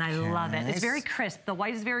have, and I love it. It's very crisp. The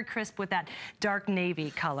white is very crisp with that dark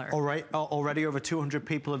navy color. All right. Already over 200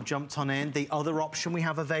 people have jumped on in. The other option we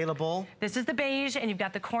have available. This is the beige, and you've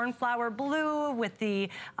got the cornflower blue with the,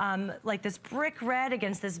 like this brick red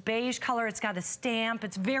against this beige color. It's got a stamp.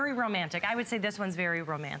 It's very romantic. I would say this one's very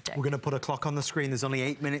romantic. We're going to put a clock on the screen. There's only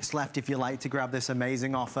 8 minutes left if you like to grab this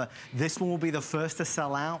amazing offer. This one will be the first to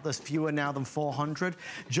sell out. There's fewer now than 400.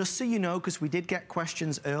 Just so you know, because we did get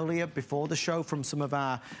questions earlier before the show from some of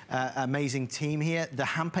our amazing team here, the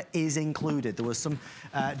hamper is included. There was some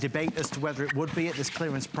debate as to whether it would be at this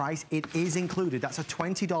clearance price. It is included. That's a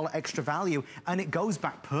 $20 extra value, and it goes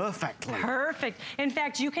back perfectly. Perfect. In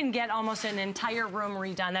fact, you can get almost an entire room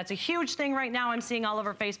redone. That's a huge thing right now. I'm seeing all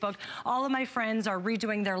over Facebook. All of my friends are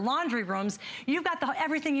redoing their laundry rooms. You've got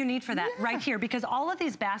everything you need for that right here, because all of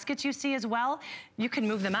these baskets you see as well, you can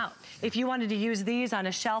move them out. If you wanted to use these on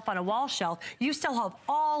a shelf, on a wall shelf, you still have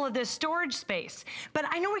all of this storage space. But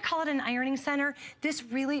I know we call it an ironing center. This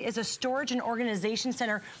really is a storage and organization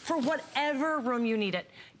center for whatever room you need it.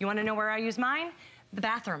 You want to know where I use mine? The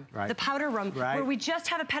bathroom, the powder room, where we just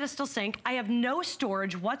have a pedestal sink. I have no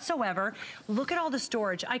storage whatsoever. Look at all the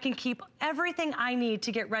storage. I can keep everything I need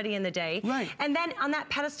to get ready in the day. And then on that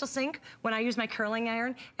pedestal sink, when I use my curling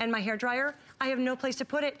iron and my hair dryer, I have no place to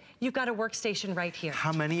put it. You've got a workstation right here.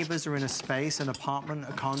 How many of us are in a space, an apartment,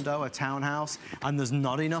 a condo, a townhouse, and there's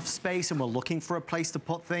not enough space, and we're looking for a place to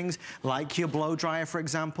put things, like your blow dryer, for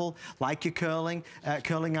example, like your curling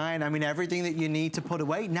iron. I mean, everything that you need to put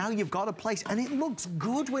away. Now you've got a place, and it looks looks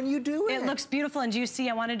good when you do it. It looks beautiful, and you see,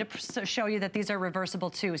 I wanted to show you that these are reversible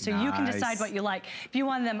too, so you can decide what you like. If you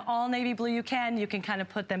want them all navy blue, you can kind of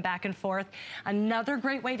put them back and forth. Another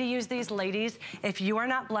great way to use these, ladies, if you are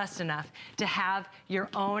not blessed enough to have your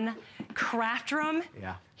own craft room,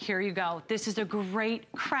 here you go. This is a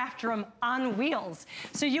great craft room on wheels.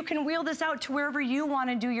 So you can wheel this out to wherever you want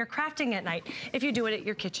to do your crafting at night. If you do it at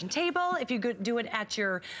your kitchen table, if you do it at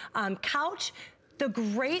your couch, the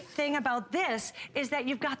great thing about this is that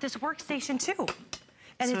you've got this workstation too.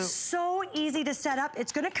 And it's so easy to set up.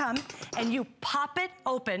 It's gonna come and you pop it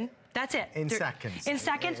open. That's it. In seconds. In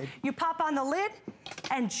seconds. You pop on the lid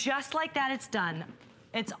and just like that, it's done.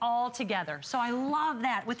 It's all together. So I love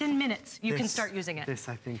that. Within minutes, you can start using it. This,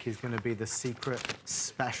 I think, is going to be the secret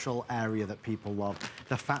special area that people love.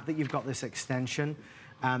 The fact that you've got this extension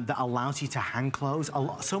that allows you to hand close.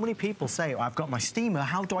 So many people say, oh, I've got my steamer,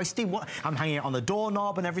 how do I steam? What? I'm hanging it on the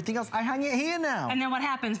doorknob and everything else. I hang it here now. And then what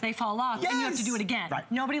happens? They fall off and you have to do it again. Right.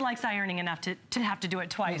 Nobody likes ironing enough to have to do it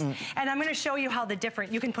twice. And I'm gonna show you how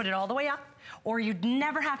you can put it all the way up, or you'd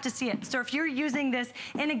never have to see it. So if you're using this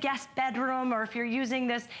in a guest bedroom, or if you're using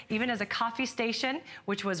this even as a coffee station,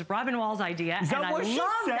 which was Robin Wall's idea. Is that what she said?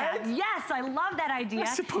 That. Yes, I love that idea. I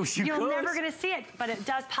suppose you could. You're never gonna see it, but it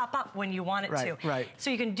does pop up when you want it to. Right. So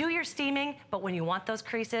you can do your steaming, but when you want those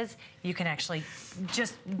creases, you can actually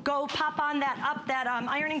just go pop on that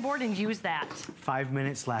ironing board and use that. 5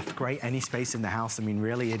 minutes left. Great, any space in the house. I mean,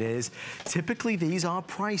 really it is. Typically, these are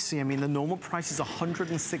pricey. I mean, the normal price is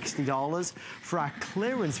 $160. For our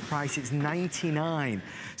clearance price, it's $99.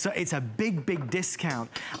 So it's a big, big discount.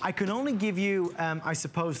 I can only give you, I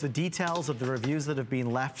suppose, the details of the reviews that have been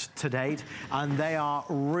left to date, and they are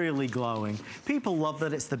really glowing. People love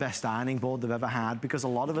that it's the best ironing board they've ever had, because a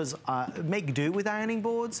lot of us make do with ironing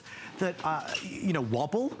boards that, you know,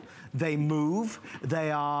 wobble. They move,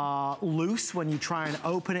 they are loose when you try and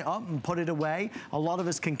open it up and put it away. A lot of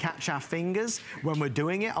us can catch our fingers when we're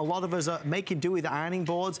doing it. A lot of us are making do with ironing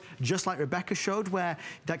boards, just like Rebecca showed, where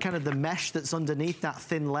that kind of the mesh that's underneath that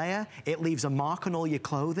thin layer, it leaves a mark on all your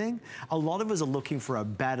clothing. A lot of us are looking for a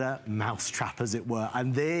better mousetrap, as it were,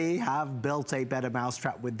 and they have built a better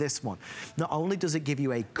mousetrap with this one. Not only does it give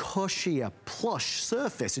you a cushier, plush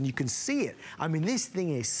surface, and you can see it. I mean, this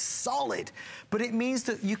thing is solid, but it means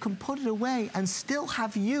that you can put it away and still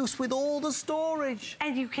have use with all the storage.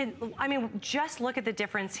 And you can, I mean, just look at the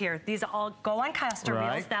difference here. These all go on caster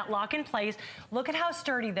wheels that lock in place. Look at how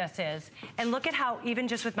sturdy this is. And look at how, even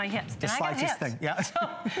just with my hips. The slightest thing, yeah.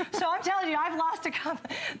 So I'm telling you, I've lost a cup.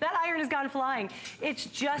 That iron has gone flying. It's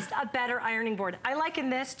just a better ironing board. I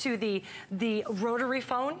liken this to the rotary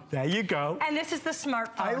phone. There you go. And this is the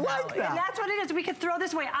smartphone. I like that. And that's what it is. We could throw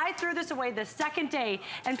this away. I threw this away the second day,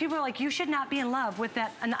 and people are like, you should not be in love with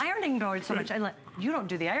an ironing board so much. You don't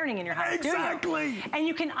do the ironing in your house, do you? And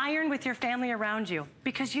you can iron with your family around you,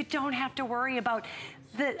 because you don't have to worry about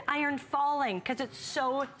the iron falling, because it's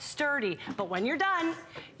so sturdy. But when you're done,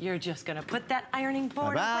 you're just gonna put that ironing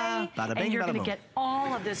board away, and you're gonna get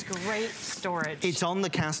all of this great storage. It's on the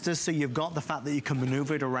casters, so you've got the fact that you can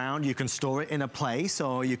maneuver it around. You can store it in a place,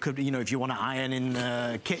 or you could, you know, if you want to iron in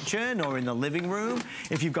the kitchen or in the living room.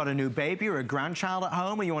 If you've got a new baby or a grandchild at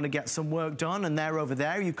home and you want to get some work done, and they're over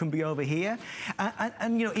there, you can be over here.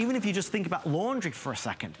 And you know, even if you just think about laundry for a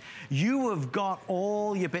second, you have got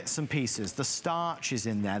all your bits and pieces. The starch is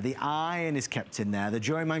in there, the iron is kept in there, the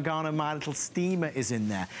Joey Mangano My Little Steamer is in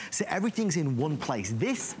there. So everything's in one place.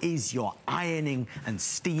 This is your ironing and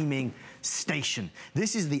steaming station.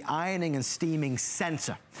 This is the ironing and steaming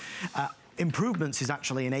center. Improvements is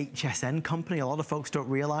actually an HSN company. A lot of folks don't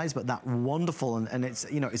realize, but that wonderful, and it's,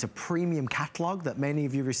 you know, it's a premium catalog that many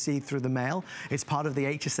of you receive through the mail. It's part of the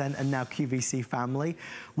HSN and now QVC family.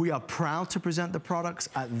 We are proud to present the products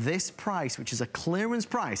at this price, which is a clearance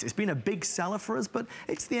price. It's been a big seller for us, but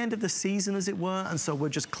it's the end of the season, as it were, and so we're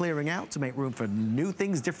just clearing out to make room for new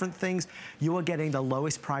things, different things. You are getting the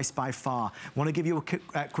lowest price by far. I want to give you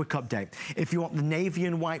a quick update. If you want the navy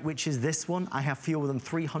and white, which is this one, I have fewer than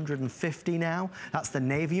 350 now. That's the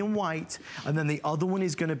navy and white. And then the other one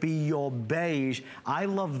is going to be your beige. I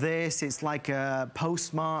love this. It's like a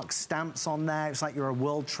postmark, stamps on there. It's like you're a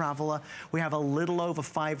world traveler. We have a little over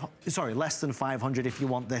less than 500 if you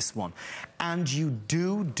want this one. And you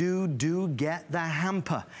do get the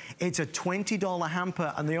hamper. It's a $20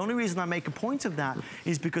 hamper, and the only reason I make a point of that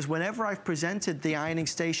is because whenever I've presented the ironing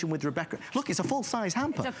station with Rebecca, look, it's a full-size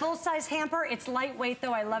hamper. It's a full-size hamper. It's lightweight,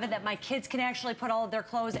 though. I love it that my kids can actually put all of their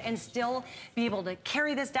clothes and still be able to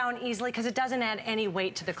carry this down easily because it doesn't add any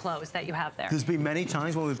weight to the clothes that you have there. There's been many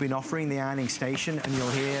times when we've been offering the ironing station and you'll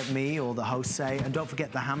hear me or the host say, and don't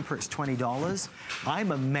forget the hamper, it's $20.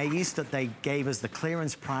 I'm amazed that they gave us the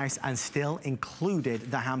clearance price and still included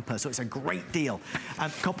the hamper, so it's a great deal. A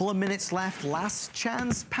couple of minutes left, last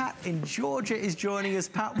chance. Pat in Georgia is joining us.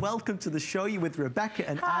 Pat, welcome to the show. You're with Rebecca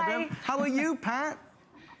and Adam. How are you, Pat?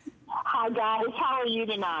 Hi, guys. How are you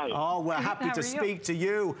tonight? Oh, we're happy to speak to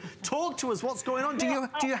you. Talk to us. What's going on? Do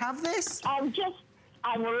you have this?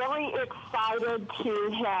 I'm really excited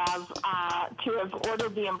to have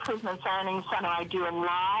ordered the Improvements Ironing Center. I do a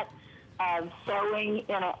lot of sewing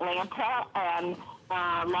in Atlanta and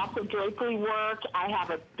lots of drapery work. I have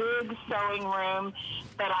a big sewing room,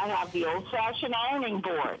 but I have the old-fashioned ironing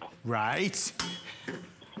board. Right.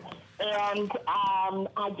 And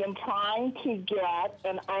I've been trying to get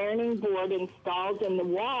an ironing board installed in the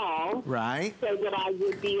wall. Right. So that I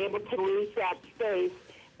would be able to lose that space.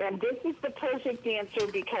 And this is the perfect answer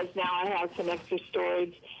because now I have some extra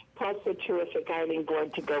storage plus a terrific ironing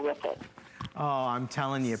board to go with it. Oh, I'm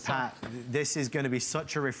telling you, Pat, this is going to be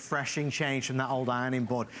such a refreshing change from that old ironing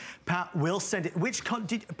board. Pat, we'll send it.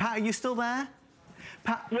 Pat, are you still there?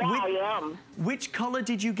 Pat, yeah, I am. Which color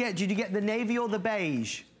did you get? Did you get the navy or the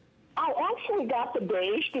beige? I actually got the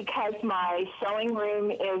beige because my sewing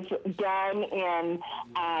room is done in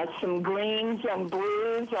some greens and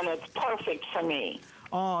blues, and it's perfect for me.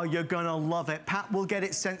 Oh, you're going to love it. Pat, we'll get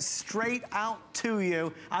it sent straight out to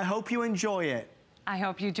you. I hope you enjoy it. I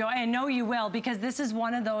hope you do. I know you will, because this is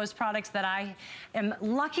one of those products that I am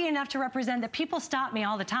lucky enough to represent that people stop me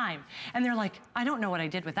all the time. And they're like, I don't know what I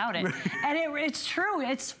did without it. And it's true.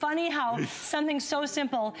 It's funny how something so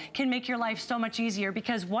simple can make your life so much easier,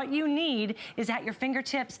 because what you need is at your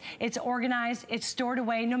fingertips. It's organized. It's stored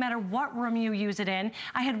away no matter what room you use it in.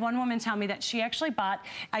 I had one woman tell me that she actually bought,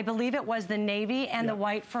 I believe it was the navy and the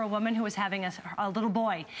white for a woman who was having a little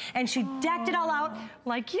boy. And she decked it all out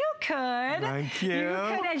like you could. Thank you. You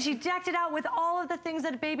could, and she decked it out with all of the things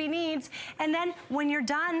that a baby needs. And then when you're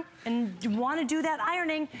done and you want to do that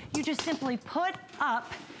ironing, you just simply put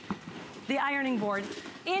up the ironing board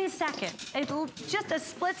in seconds. It'll just a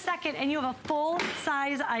split second, and you have a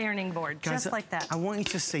full-size ironing board, guys, just like that. I want you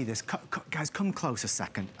to see this. Guys, come close a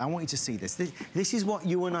second. I want you to see this. This is what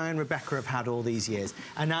you and I and Rebecca have had all these years.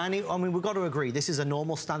 And I mean, we've got to agree, this is a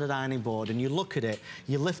normal standard ironing board, and you look at it,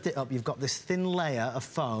 you lift it up, you've got this thin layer of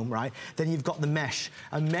foam, right? Then you've got the mesh.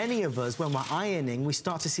 And many of us, when we're ironing, we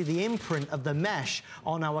start to see the imprint of the mesh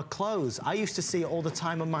on our clothes. I used to see it all the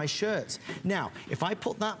time on my shirts. Now, if I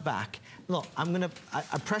put that back, look,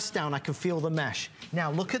 I press down, I can feel the mesh.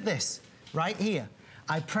 Now, look at this, right here.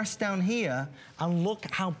 I press down here, and look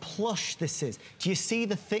how plush this is. Do you see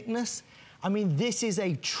the thickness? I mean, this is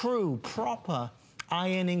a true, proper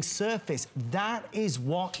ironing surface. That is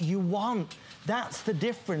what you want. That's the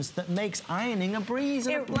difference that makes ironing a breeze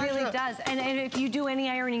and a pleasure. It really does. And if you do any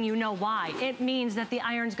ironing, you know why. It means that the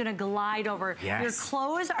iron's gonna glide over. Yes. Your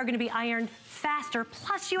clothes are gonna be ironed faster,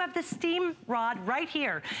 plus you have the steam rod right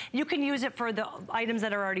here. You can use it for the items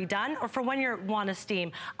that are already done or for when you want to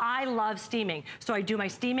steam. I love steaming, so I do my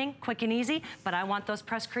steaming quick and easy, but I want those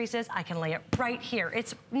press creases, I can lay it right here.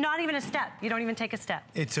 It's not even a step. You don't even take a step.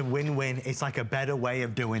 It's a win-win. It's like a better way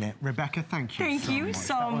of doing it. Rebecca, thank you Thank you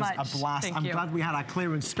so much. That was a blast. Thank I'm you. glad we had our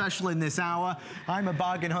clearance special in this hour. I'm a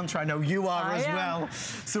bargain hunter. I know you are as well.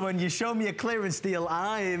 So when you show me a clearance deal,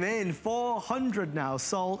 I am in. 400 now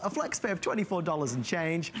sold. A flex pay of $24 and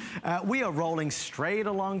change. We are rolling straight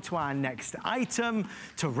along to our next item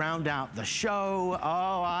to round out the show.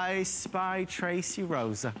 Oh, I spy Tracy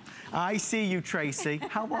Rosa. I see you, Tracy.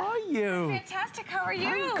 How are you? Fantastic. How are you?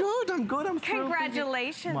 I'm good. I'm good. I'm thrilled.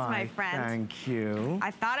 Congratulations, my friend. Thank you.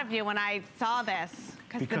 I thought of you when I saw this.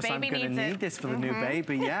 Because the baby I'm going to need this for the new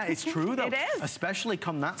baby. Yeah, it's true, though. It is. Especially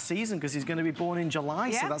come that season, because he's going to be born in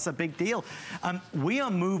July, so that's a big deal. We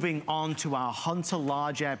are moving on to our Hunter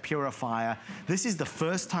Large Air Purifier. This is the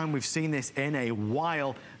first time we've seen this in a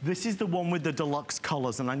while. This is the one with the deluxe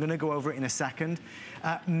colors, and I'm going to go over it in a second.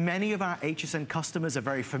 Many of our HSN customers are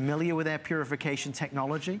very familiar with air purification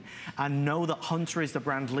technology and know that Hunter is the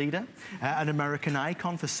brand leader, an American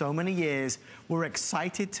icon for so many years. We're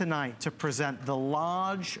excited tonight to present the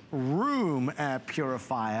large room air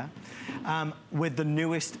purifier with the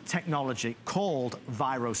newest technology called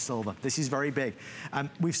Viro Silver. This is very big.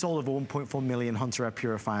 We've sold over 1.4 million Hunter air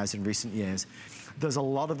purifiers in recent years. There's a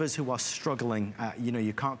lot of us who are struggling. You know,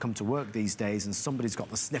 you can't come to work these days and somebody's got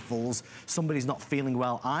the sniffles, somebody's not feeling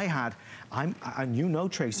well. And you know,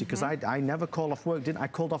 Tracy, because I never call off work, I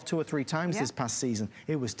called off 2 or 3 times this past season.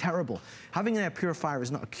 It was terrible. Having an air purifier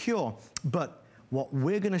is not a cure, but what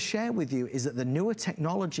we're going to share with you is that the newer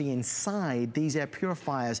technology inside these air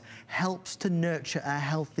purifiers helps to nurture a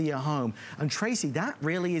healthier home. And Tracy, that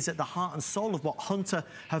really is at the heart and soul of what Hunter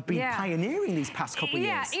have been pioneering these past couple of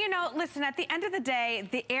years. Yeah, you know, listen, at the end of the day,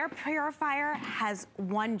 the air purifier has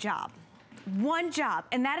one job,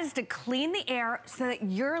 and that is to clean the air so that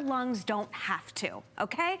your lungs don't have to,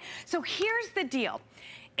 okay? So here's the deal.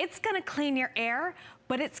 It's gonna clean your air,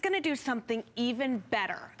 but it's gonna do something even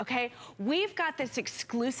better, okay? We've got this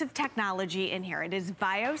exclusive technology in here. It is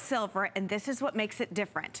BioSilver, and this is what makes it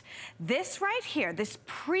different. This right here, this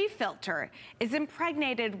pre-filter, is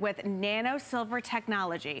impregnated with nano silver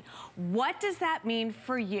technology. What does that mean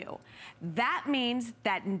for you? That means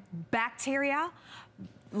that bacteria,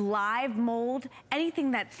 live mold,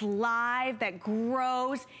 anything that's live, that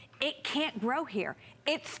grows, it can't grow here.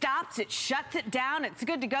 It stops, it shuts it down, it's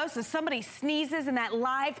good to go. So somebody sneezes and that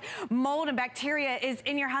live mold and bacteria is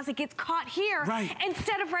in your house, it gets caught here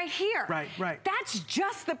instead of right here. That's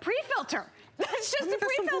just the pre-filter. That's just the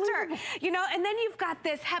pre-filter, you know, and then you've got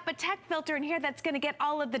this HEPA-Tech filter in here that's gonna get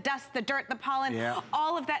all of the dust, the dirt, the pollen,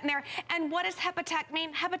 all of that in there. And what does HEPA-Tech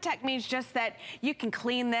mean? HEPA-Tech means just that you can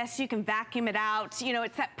clean this, you can vacuum it out, you know,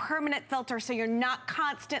 it's that permanent filter so you're not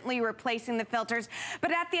constantly replacing the filters.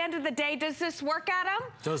 But at the end of the day, does this work, Adam?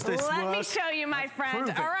 Does this work? Let me show you, my friend. Prove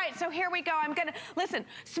it. All right, so here we go. Listen,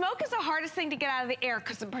 smoke is the hardest thing to get out of the air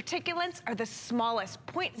because the particulates are the smallest,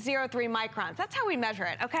 0.03 microns. That's how we measure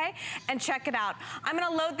it, okay? And check it out. I'm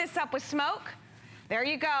gonna load this up with smoke. There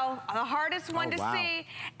you go, the hardest one to see.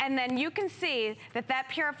 And then you can see that that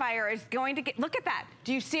purifier is going to get, look at that.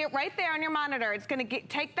 Do you see it right there on your monitor? It's gonna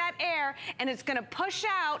take that air and it's gonna push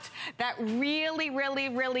out that really, really,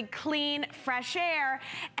 really clean, fresh air.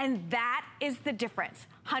 And that is the difference.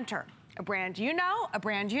 Hunter, a brand you know, a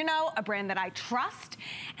brand you know, a brand that I trust.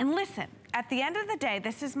 And listen, at the end of the day,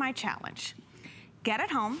 this is my challenge. Get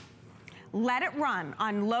it home, let it run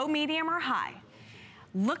on low, medium, or high.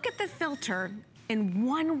 Look at the filter in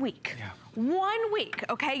 1 week. 1 week,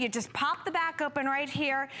 okay? You just pop the back open right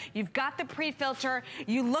here. You've got the pre-filter.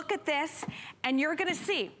 You look at this and you're gonna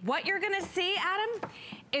see. What you're gonna see, Adam,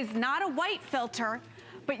 is not a white filter,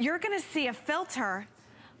 but you're gonna see a filter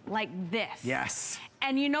like this. Yes.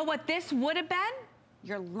 And you know what this would have been?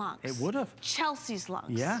 Your lungs. It would have. Chelsea's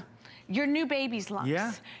lungs. Yeah. Your new baby's lungs.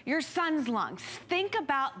 Yeah. Your son's lungs. Think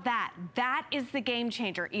about that. That is the game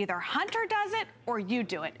changer. Either Hunter does it or you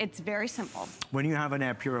do it. It's very simple. When you have an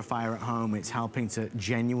air purifier at home, it's helping to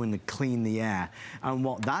genuinely clean the air. And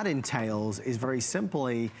what that entails is very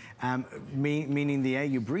simply meaning the air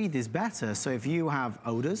you breathe is better. So if you have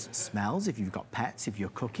odors, smells, if you've got pets, if you're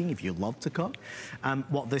cooking, if you love to cook,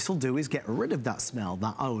 what this will do is get rid of that smell,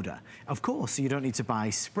 that odor. Of course, you don't need to buy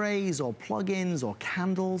sprays or plug-ins or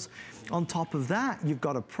candles. On top of that, you've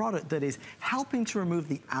got a product that is helping to remove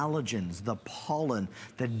the allergens, the pollen,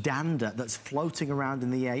 the dander that's floating around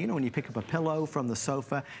in the air. You know, when you pick up a pillow from the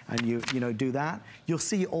sofa and you do that, you'll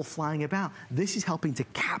see it all flying about. This is helping to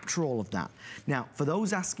capture all of that. Now, for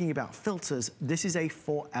those asking about filters, this is a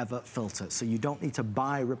forever filter, so you don't need to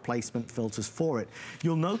buy replacement filters for it.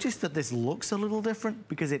 You'll notice that this looks a little different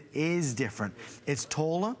because it is different. It's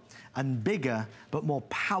taller and bigger, but more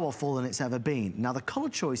powerful than it's ever been. Now, the color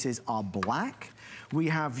choices are black. We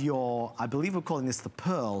have your, I believe we're calling this the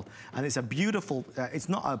pearl, and it's a beautiful, it's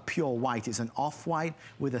not a pure white, it's an off-white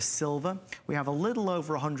with a silver. We have a little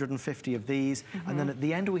over 150 of these, and then at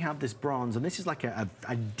the end we have this bronze, and this is like a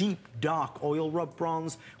deep, dark oil rub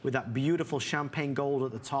bronze with that beautiful champagne gold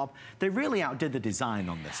at the top. They really outdid the design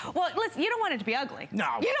on this one. Well, listen, you don't want it to be ugly. No.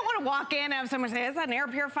 You don't want to walk in and have someone say, is that an air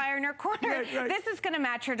purifier in your corner? Right. This is going to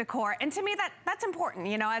match your decor. And to me, that's important.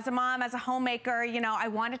 You know, as a mom, as a homemaker, you know, I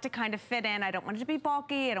want it to kind of fit in. I don't want it to be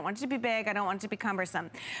bulky. I don't want it to be big. I don't want it to be cumbersome.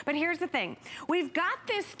 But here's the thing. We've got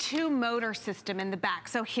this 2-motor system in the back.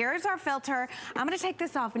 So here's our filter. I'm going to take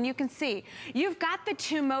this off and you can see you've got the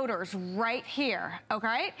 2 motors right here.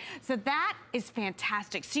 Okay? So that is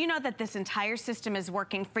fantastic. So you know that this entire system is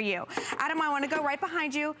working for you. Adam, I want to go right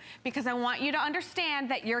behind you because I want you to understand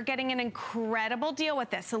that you're getting an incredible deal with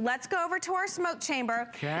this. So let's go over to our smoke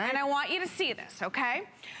chamber and I want you to see this, okay?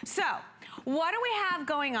 So what do we have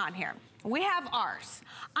going on here? We have ours.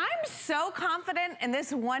 I'm so confident in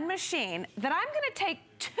this one machine that I'm gonna take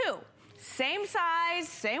 2, same size,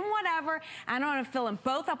 same whatever, and I'm gonna fill them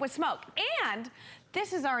both up with smoke. And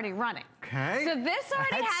this is already running. Okay. So this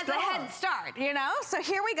already has a head start, you know? So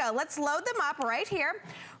here we go. Let's load them up right here.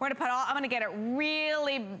 We're gonna put all, I'm gonna get it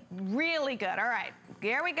really, really good. All right,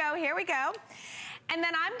 here we go, here we go. And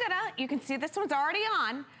then I'm gonna, you can see this one's already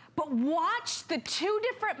on, but watch the two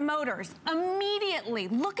different motors immediately.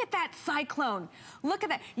 Look at that cyclone. Look at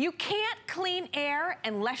that. You can't clean air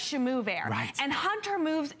unless you move air. Right. And Hunter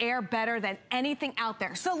moves air better than anything out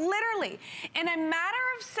there. So literally, in a matter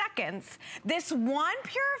of seconds, this one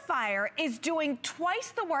purifier is doing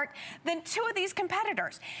twice the work than two of these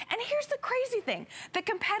competitors. And here's the crazy thing. The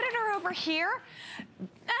competitor over here,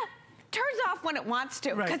 turns off when it wants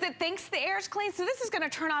to because it thinks the air's clean. So this is gonna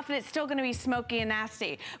turn off and it's still gonna be smoky and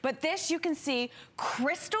nasty. But this you can see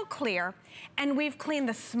crystal clear, and we've cleaned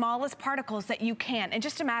the smallest particles that you can in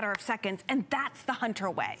just a matter of seconds, and that's the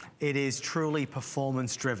Hunter way. It is truly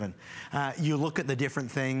performance driven. You look at the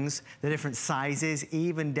different things, the different sizes,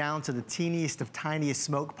 even down to the teeniest of tiniest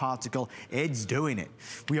smoke particle, it's doing it.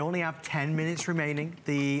 We only have 10 minutes remaining.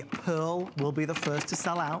 The pearl will be the first to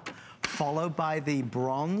sell out, followed by the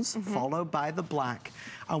bronze, followed by the black.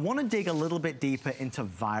 I want to dig a little bit deeper into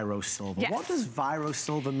Viro Silver. Yes. What does Viro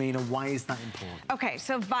Silver mean, and why is that important? Okay,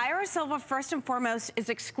 so Viro Silver, first and foremost, is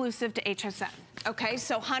exclusive to HSN. Okay,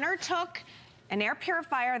 so Hunter took an air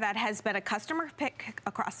purifier that has been a customer pick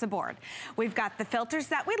across the board. We've got the filters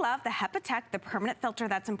that we love, the HEPA-Tech, the permanent filter,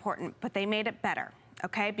 that's important, but they made it better,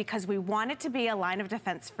 okay, because we want it to be a line of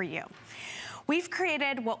defense for you. We've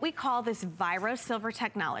created what we call this Viro Silver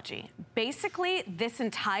technology. Basically, this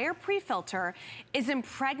entire pre-filter is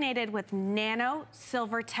impregnated with nano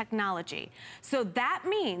silver technology. So that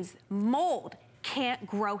means mold can't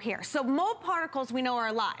grow here. So mold particles we know are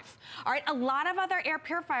alive. All right, a lot of other air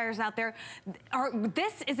purifiers out there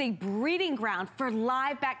this is a breeding ground for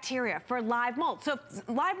live bacteria, for live mold. So if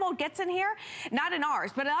live mold gets in here, not in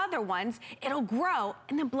ours, but in other ones, it'll grow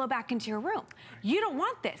and then blow back into your room. You don't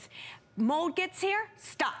want this. Mold gets here,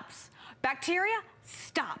 stops. Bacteria,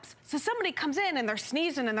 stops. So somebody comes in and they're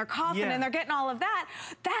sneezing and they're coughing and they're getting all of that.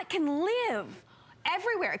 That can live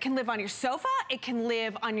everywhere. It can live on your sofa. It can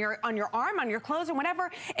live on your arm, on your clothes, or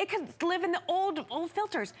whatever. It can live in the old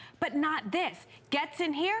filters, but not this. Gets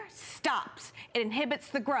in here, stops. It inhibits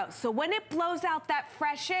the growth. So when it blows out that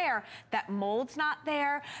fresh air, that mold's not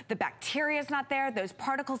there, the bacteria's not there, those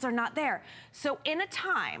particles are not there. So in a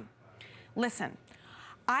time, listen,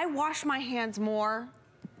 I wash my hands more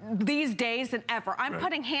these days than ever. I'm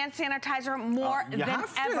putting hand sanitizer more than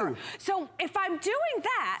ever. So if I'm doing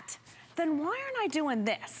that, then why aren't I doing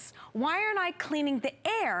this? Why aren't I cleaning the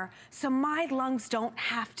air so my lungs don't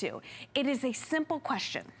have to? It is a simple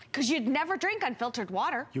question, because you'd never drink unfiltered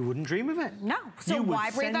water. You wouldn't dream of it. No, so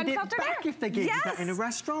why breathe unfiltered air? You would send it back if they gave you that in a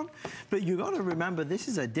restaurant. But you got to remember, this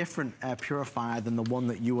is a different air purifier than the one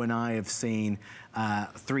that you and I have seen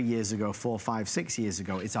 3 years ago, 4, 5, 6 years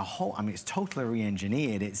ago. It's a whole, I mean, it's totally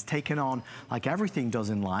re-engineered. It's taken on, like everything does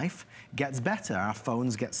in life, gets better. Our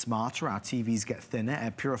phones get smarter, our TVs get thinner,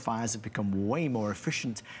 air purifiers have become way more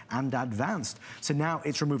efficient and advanced. So now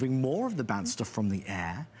it's removing more of the bad stuff from the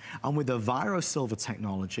air, and with the Viro Silver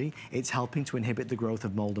technology, it's helping to inhibit the growth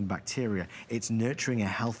of mold and bacteria. It's nurturing a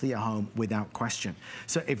healthier home without question.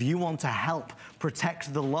 So if you want to help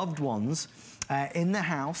protect the loved ones in the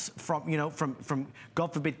house from, you know, from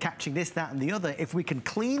God forbid catching this, that, and the other, if we can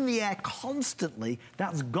clean the air constantly,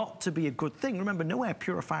 that's got to be a good thing. Remember, no air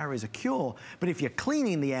purifier is a cure, but if you're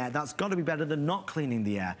cleaning the air, that's got to be better than not cleaning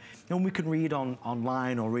the air. And we can read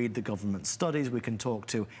online or read the government studies. We can talk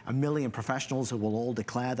to 1 million professionals who will all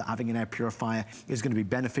declare that having an air purifier is going to be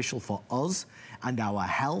beneficial for us and our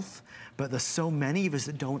health. But there's so many of us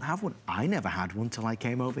that don't have one. I never had one till I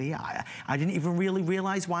came over here. I didn't even really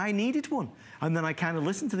realize why I needed one. And then I kind of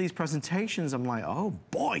listened to these presentations. I'm like, oh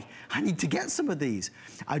boy, I need to get some of these.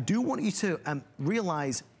 I do want you to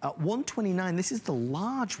realize at $129, this is the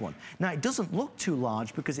large one. Now, it doesn't look too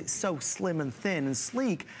large because it's so slim and thin and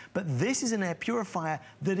sleek, but this is an air purifier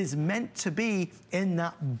that is meant to be in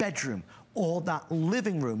that bedroom or that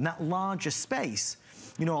living room, that larger space.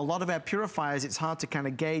 You know, a lot of air purifiers, it's hard to kind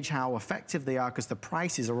of gauge how effective they are because the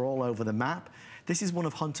prices are all over the map. This is one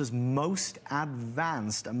of Hunter's most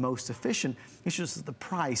advanced and most efficient. It's just that the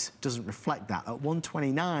price doesn't reflect that. At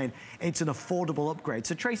 $129, it's an affordable upgrade.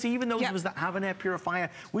 So Tracy, even those of us that have an air purifier,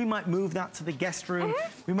 we might move that to the guest room.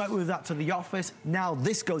 We might move that to the office. Now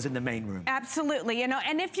this goes in the main room. Absolutely, you know,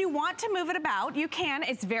 and if you want to move it about, you can.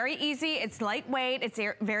 It's very easy. It's lightweight. It's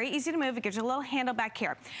very easy to move. It gives you a little handle back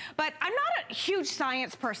here. But I'm not a huge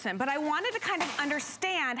science person, but I wanted to kind of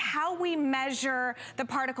understand how we measure the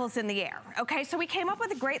particles in the air, okay? So we came up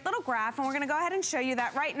with a great little graph, and we're gonna go ahead and show you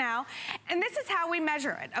that right now. And this is how we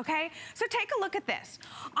measure it, okay? So take a look at this.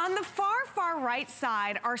 On the far, far right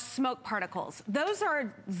side are smoke particles. Those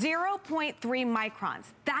are 0.3 microns.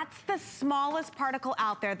 That's the smallest particle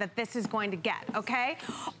out there that this is going to get, okay?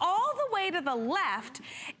 All the way to the left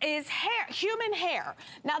is hair, human hair.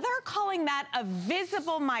 Now they're calling that a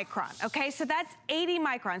visible micron, okay? So that's 80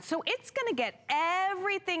 microns. So it's gonna get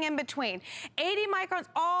everything in between. 80 microns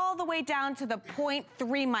all the way down to the 0.3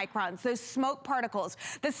 microns, those smoke particles.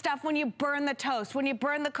 The stuff when you burn the toast, when you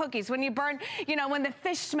burn the cookies, when you burn, you know, when the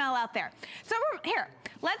fish smell out there. So here,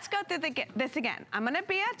 let's go through this again. I'm gonna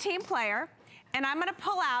be a team player, and I'm gonna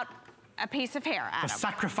pull out a piece of hair, Adam. The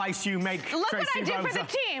sacrifice you make, Look Tracy what I did Rosa. for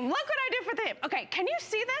the team. Look what I did for the team. Okay, can you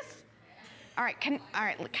see this? All right, can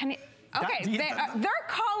you? Okay, they're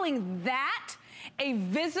calling that a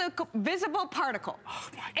visible particle. Oh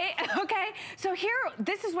okay, so here,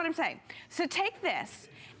 this is what I'm saying. So take this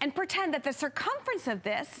and pretend that the circumference of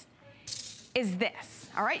this is this.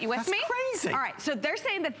 All right, you with me? That's crazy. All right, so they're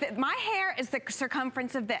saying that my hair is the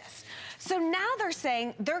circumference of this. So now they're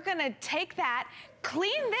saying they're gonna take that,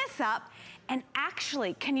 clean this up, and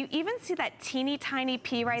actually, can you even see that teeny tiny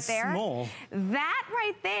pea right there? Small. That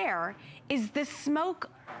right there is the smoke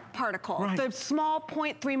particle, the small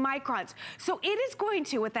 0.3 microns. So it is going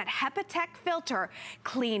to, with that HEPA-Tech filter,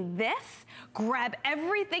 clean this, grab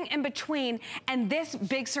everything in between, and this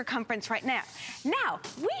big circumference right now. Now,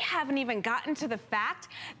 we haven't even gotten to the fact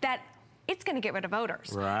that it's gonna get rid of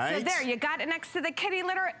odors. Right. So there, you got it next to the kitty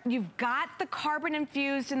litter. You've got the carbon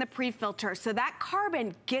infused in the pre-filter. So that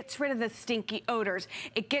carbon gets rid of the stinky odors.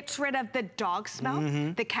 It gets rid of the dog smell,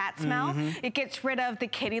 the cat smell. It gets rid of the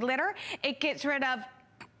kitty litter. It gets rid of,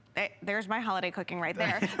 there's my holiday cooking right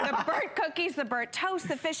there. The burnt cookies, the burnt toast,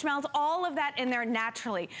 the fish smells, all of that in there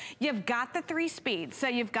naturally. You've got the 3 speeds. So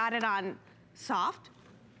you've got it on soft.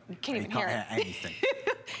 You can't even hear it. Anything.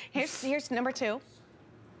 Here's number 2.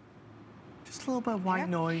 Just a little bit of white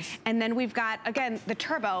noise. And then we've got, again, the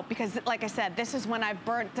turbo, because like I said, this is when I've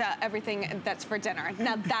burnt everything that's for dinner.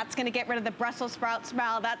 Now that's gonna get rid of the Brussels sprout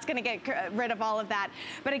smell, that's gonna get rid of all of that.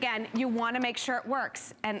 But again, you wanna make sure it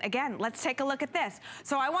works. And again, let's take a look at this.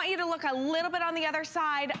 So I want you to look a little bit on the other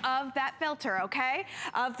side of that filter, okay?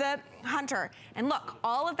 Of the Hunter. And look,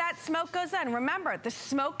 all of that smoke goes in. Remember, the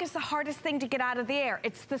smoke is the hardest thing to get out of the air.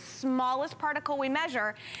 It's the smallest particle we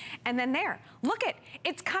measure. And then there, look it,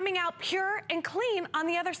 it's coming out pure and clean on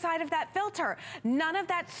the other side of that filter. None of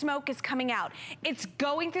that smoke is coming out. It's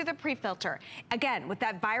going through the pre-filter. Again, with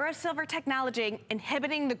that ViroSilver technology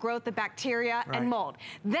inhibiting the growth of bacteria and mold.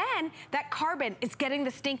 Then that carbon is getting the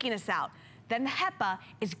stinkiness out. Then the HEPA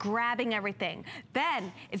is grabbing everything.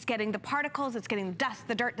 Then it's getting the particles, it's getting the dust,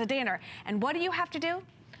 the dirt, the dander. And what do you have to do?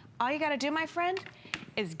 All you gotta do, my friend,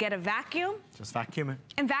 is get a vacuum. Just vacuum it.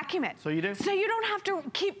 And vacuum it. So you do? So you don't have to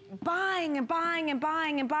keep buying and buying and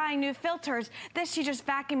buying and buying new filters. This, you just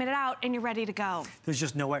vacuum it out and you're ready to go. There's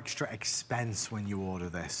just no extra expense when you order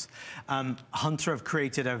this. Hunter have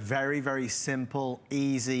created a very, very simple,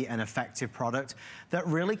 easy, and effective product that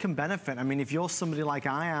really can benefit. I mean, if you're somebody like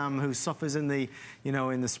I am who suffers in the, you know,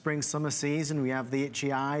 in the spring, summer season, we have the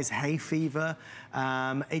itchy eyes, hay fever,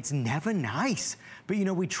 it's never nice. But, you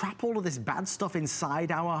know, we trap all of this bad stuff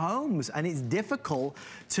inside our homes, and it's difficult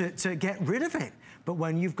to get rid of it. But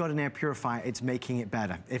when you've got an air purifier, it's making it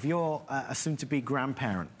better. If you're a soon-to-be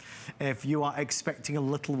grandparent, if you are expecting a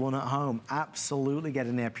little one at home, absolutely get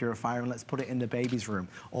an air purifier and let's put it in the baby's room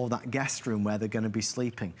or that guest room where they're going to be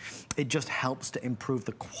sleeping. It just helps to improve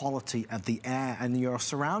the quality of the air and your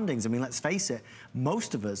surroundings. I mean, let's face it,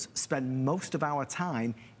 most of us spend most of our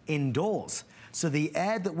time indoors. So the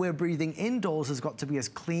air that we're breathing indoors has got to be as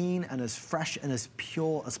clean and as fresh and as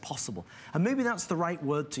pure as possible. And maybe that's the right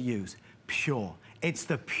word to use, pure. It's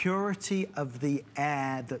the purity of the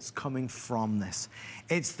air that's coming from this.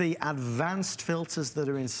 It's the advanced filters that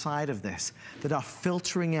are inside of this that are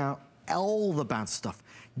filtering out all the bad stuff.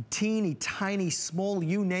 Teeny, tiny, small,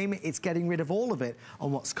 you name it, it's getting rid of all of it.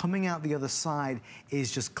 And what's coming out the other side is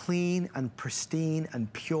just clean and pristine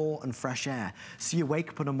and pure and fresh air. So you wake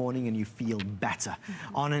up in the morning and you feel better.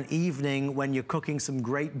 On an evening when you're cooking some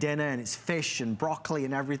great dinner and it's fish and broccoli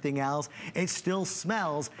and everything else, it still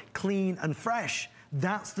smells clean and fresh.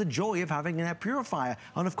 That's the joy of having an air purifier.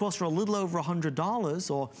 And of course, for a little over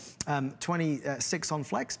 $100 or 26 on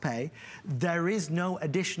FlexPay, there is no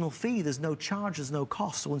additional fee. There's no charge, there's no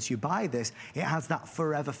cost. So once you buy this, it has that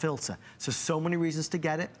forever filter. So many reasons to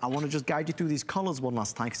get it. I want to just guide you through these colors one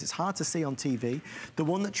last time because it's hard to see on TV. The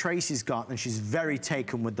one that Tracy's got, and she's very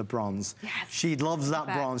taken with the bronze. Yes. She loves that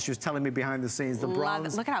bronze. She was telling me behind the scenes, the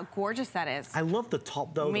bronze. Look at how gorgeous that is. I love the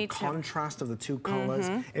top though, the contrast of the two colors.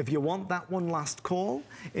 If you want that one, last call.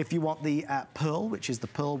 If you want the pearl, which is the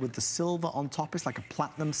pearl with the silver on top, it's like a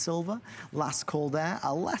platinum silver. Last call there,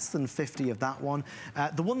 less than 50 of that one.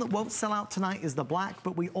 The one that won't sell out tonight is the black,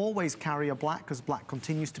 but we always carry a black because black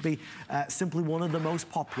continues to be simply one of the most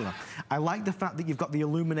popular. I like the fact that you've got the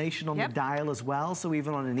illumination on the dial as well, so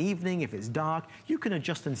even on an evening, if it's dark, you can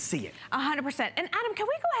adjust and see it. 100%. And Adam, can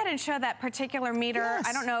we go ahead and show that particular meter? Yes.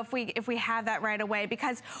 I don't know if we have that right away,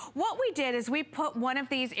 because what we did is we put one of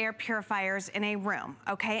these air purifiers in a room,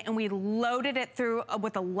 okay? And we loaded it through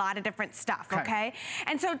with a lot of different stuff, okay?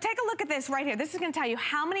 And so take a look at this right here. This is gonna tell you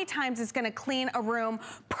how many times it's gonna clean a room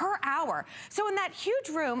per hour. So in that huge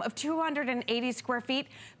room of 280 square feet,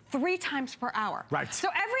 3 times per hour. Right. So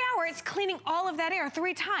every hour it's cleaning all of that air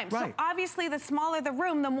 3 times. Right. So obviously the smaller the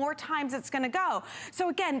room, the more times it's gonna go. So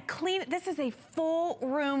again, this is a full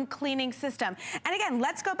room cleaning system. And again,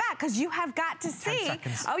 let's go back because you have got to see. 10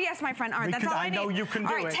 seconds. Oh yes, my friend, That's all I need. I know you can do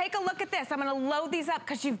it. All right, take a look at this. I'm gonna load these up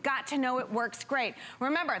because you've got to know it works great.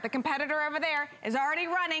 Remember, the competitor over there is already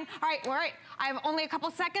running. All right, I have only a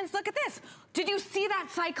couple seconds. Look at this. Did you see that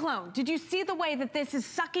cyclone? Did you see the way that this is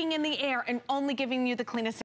sucking in the air and only giving you the cleanest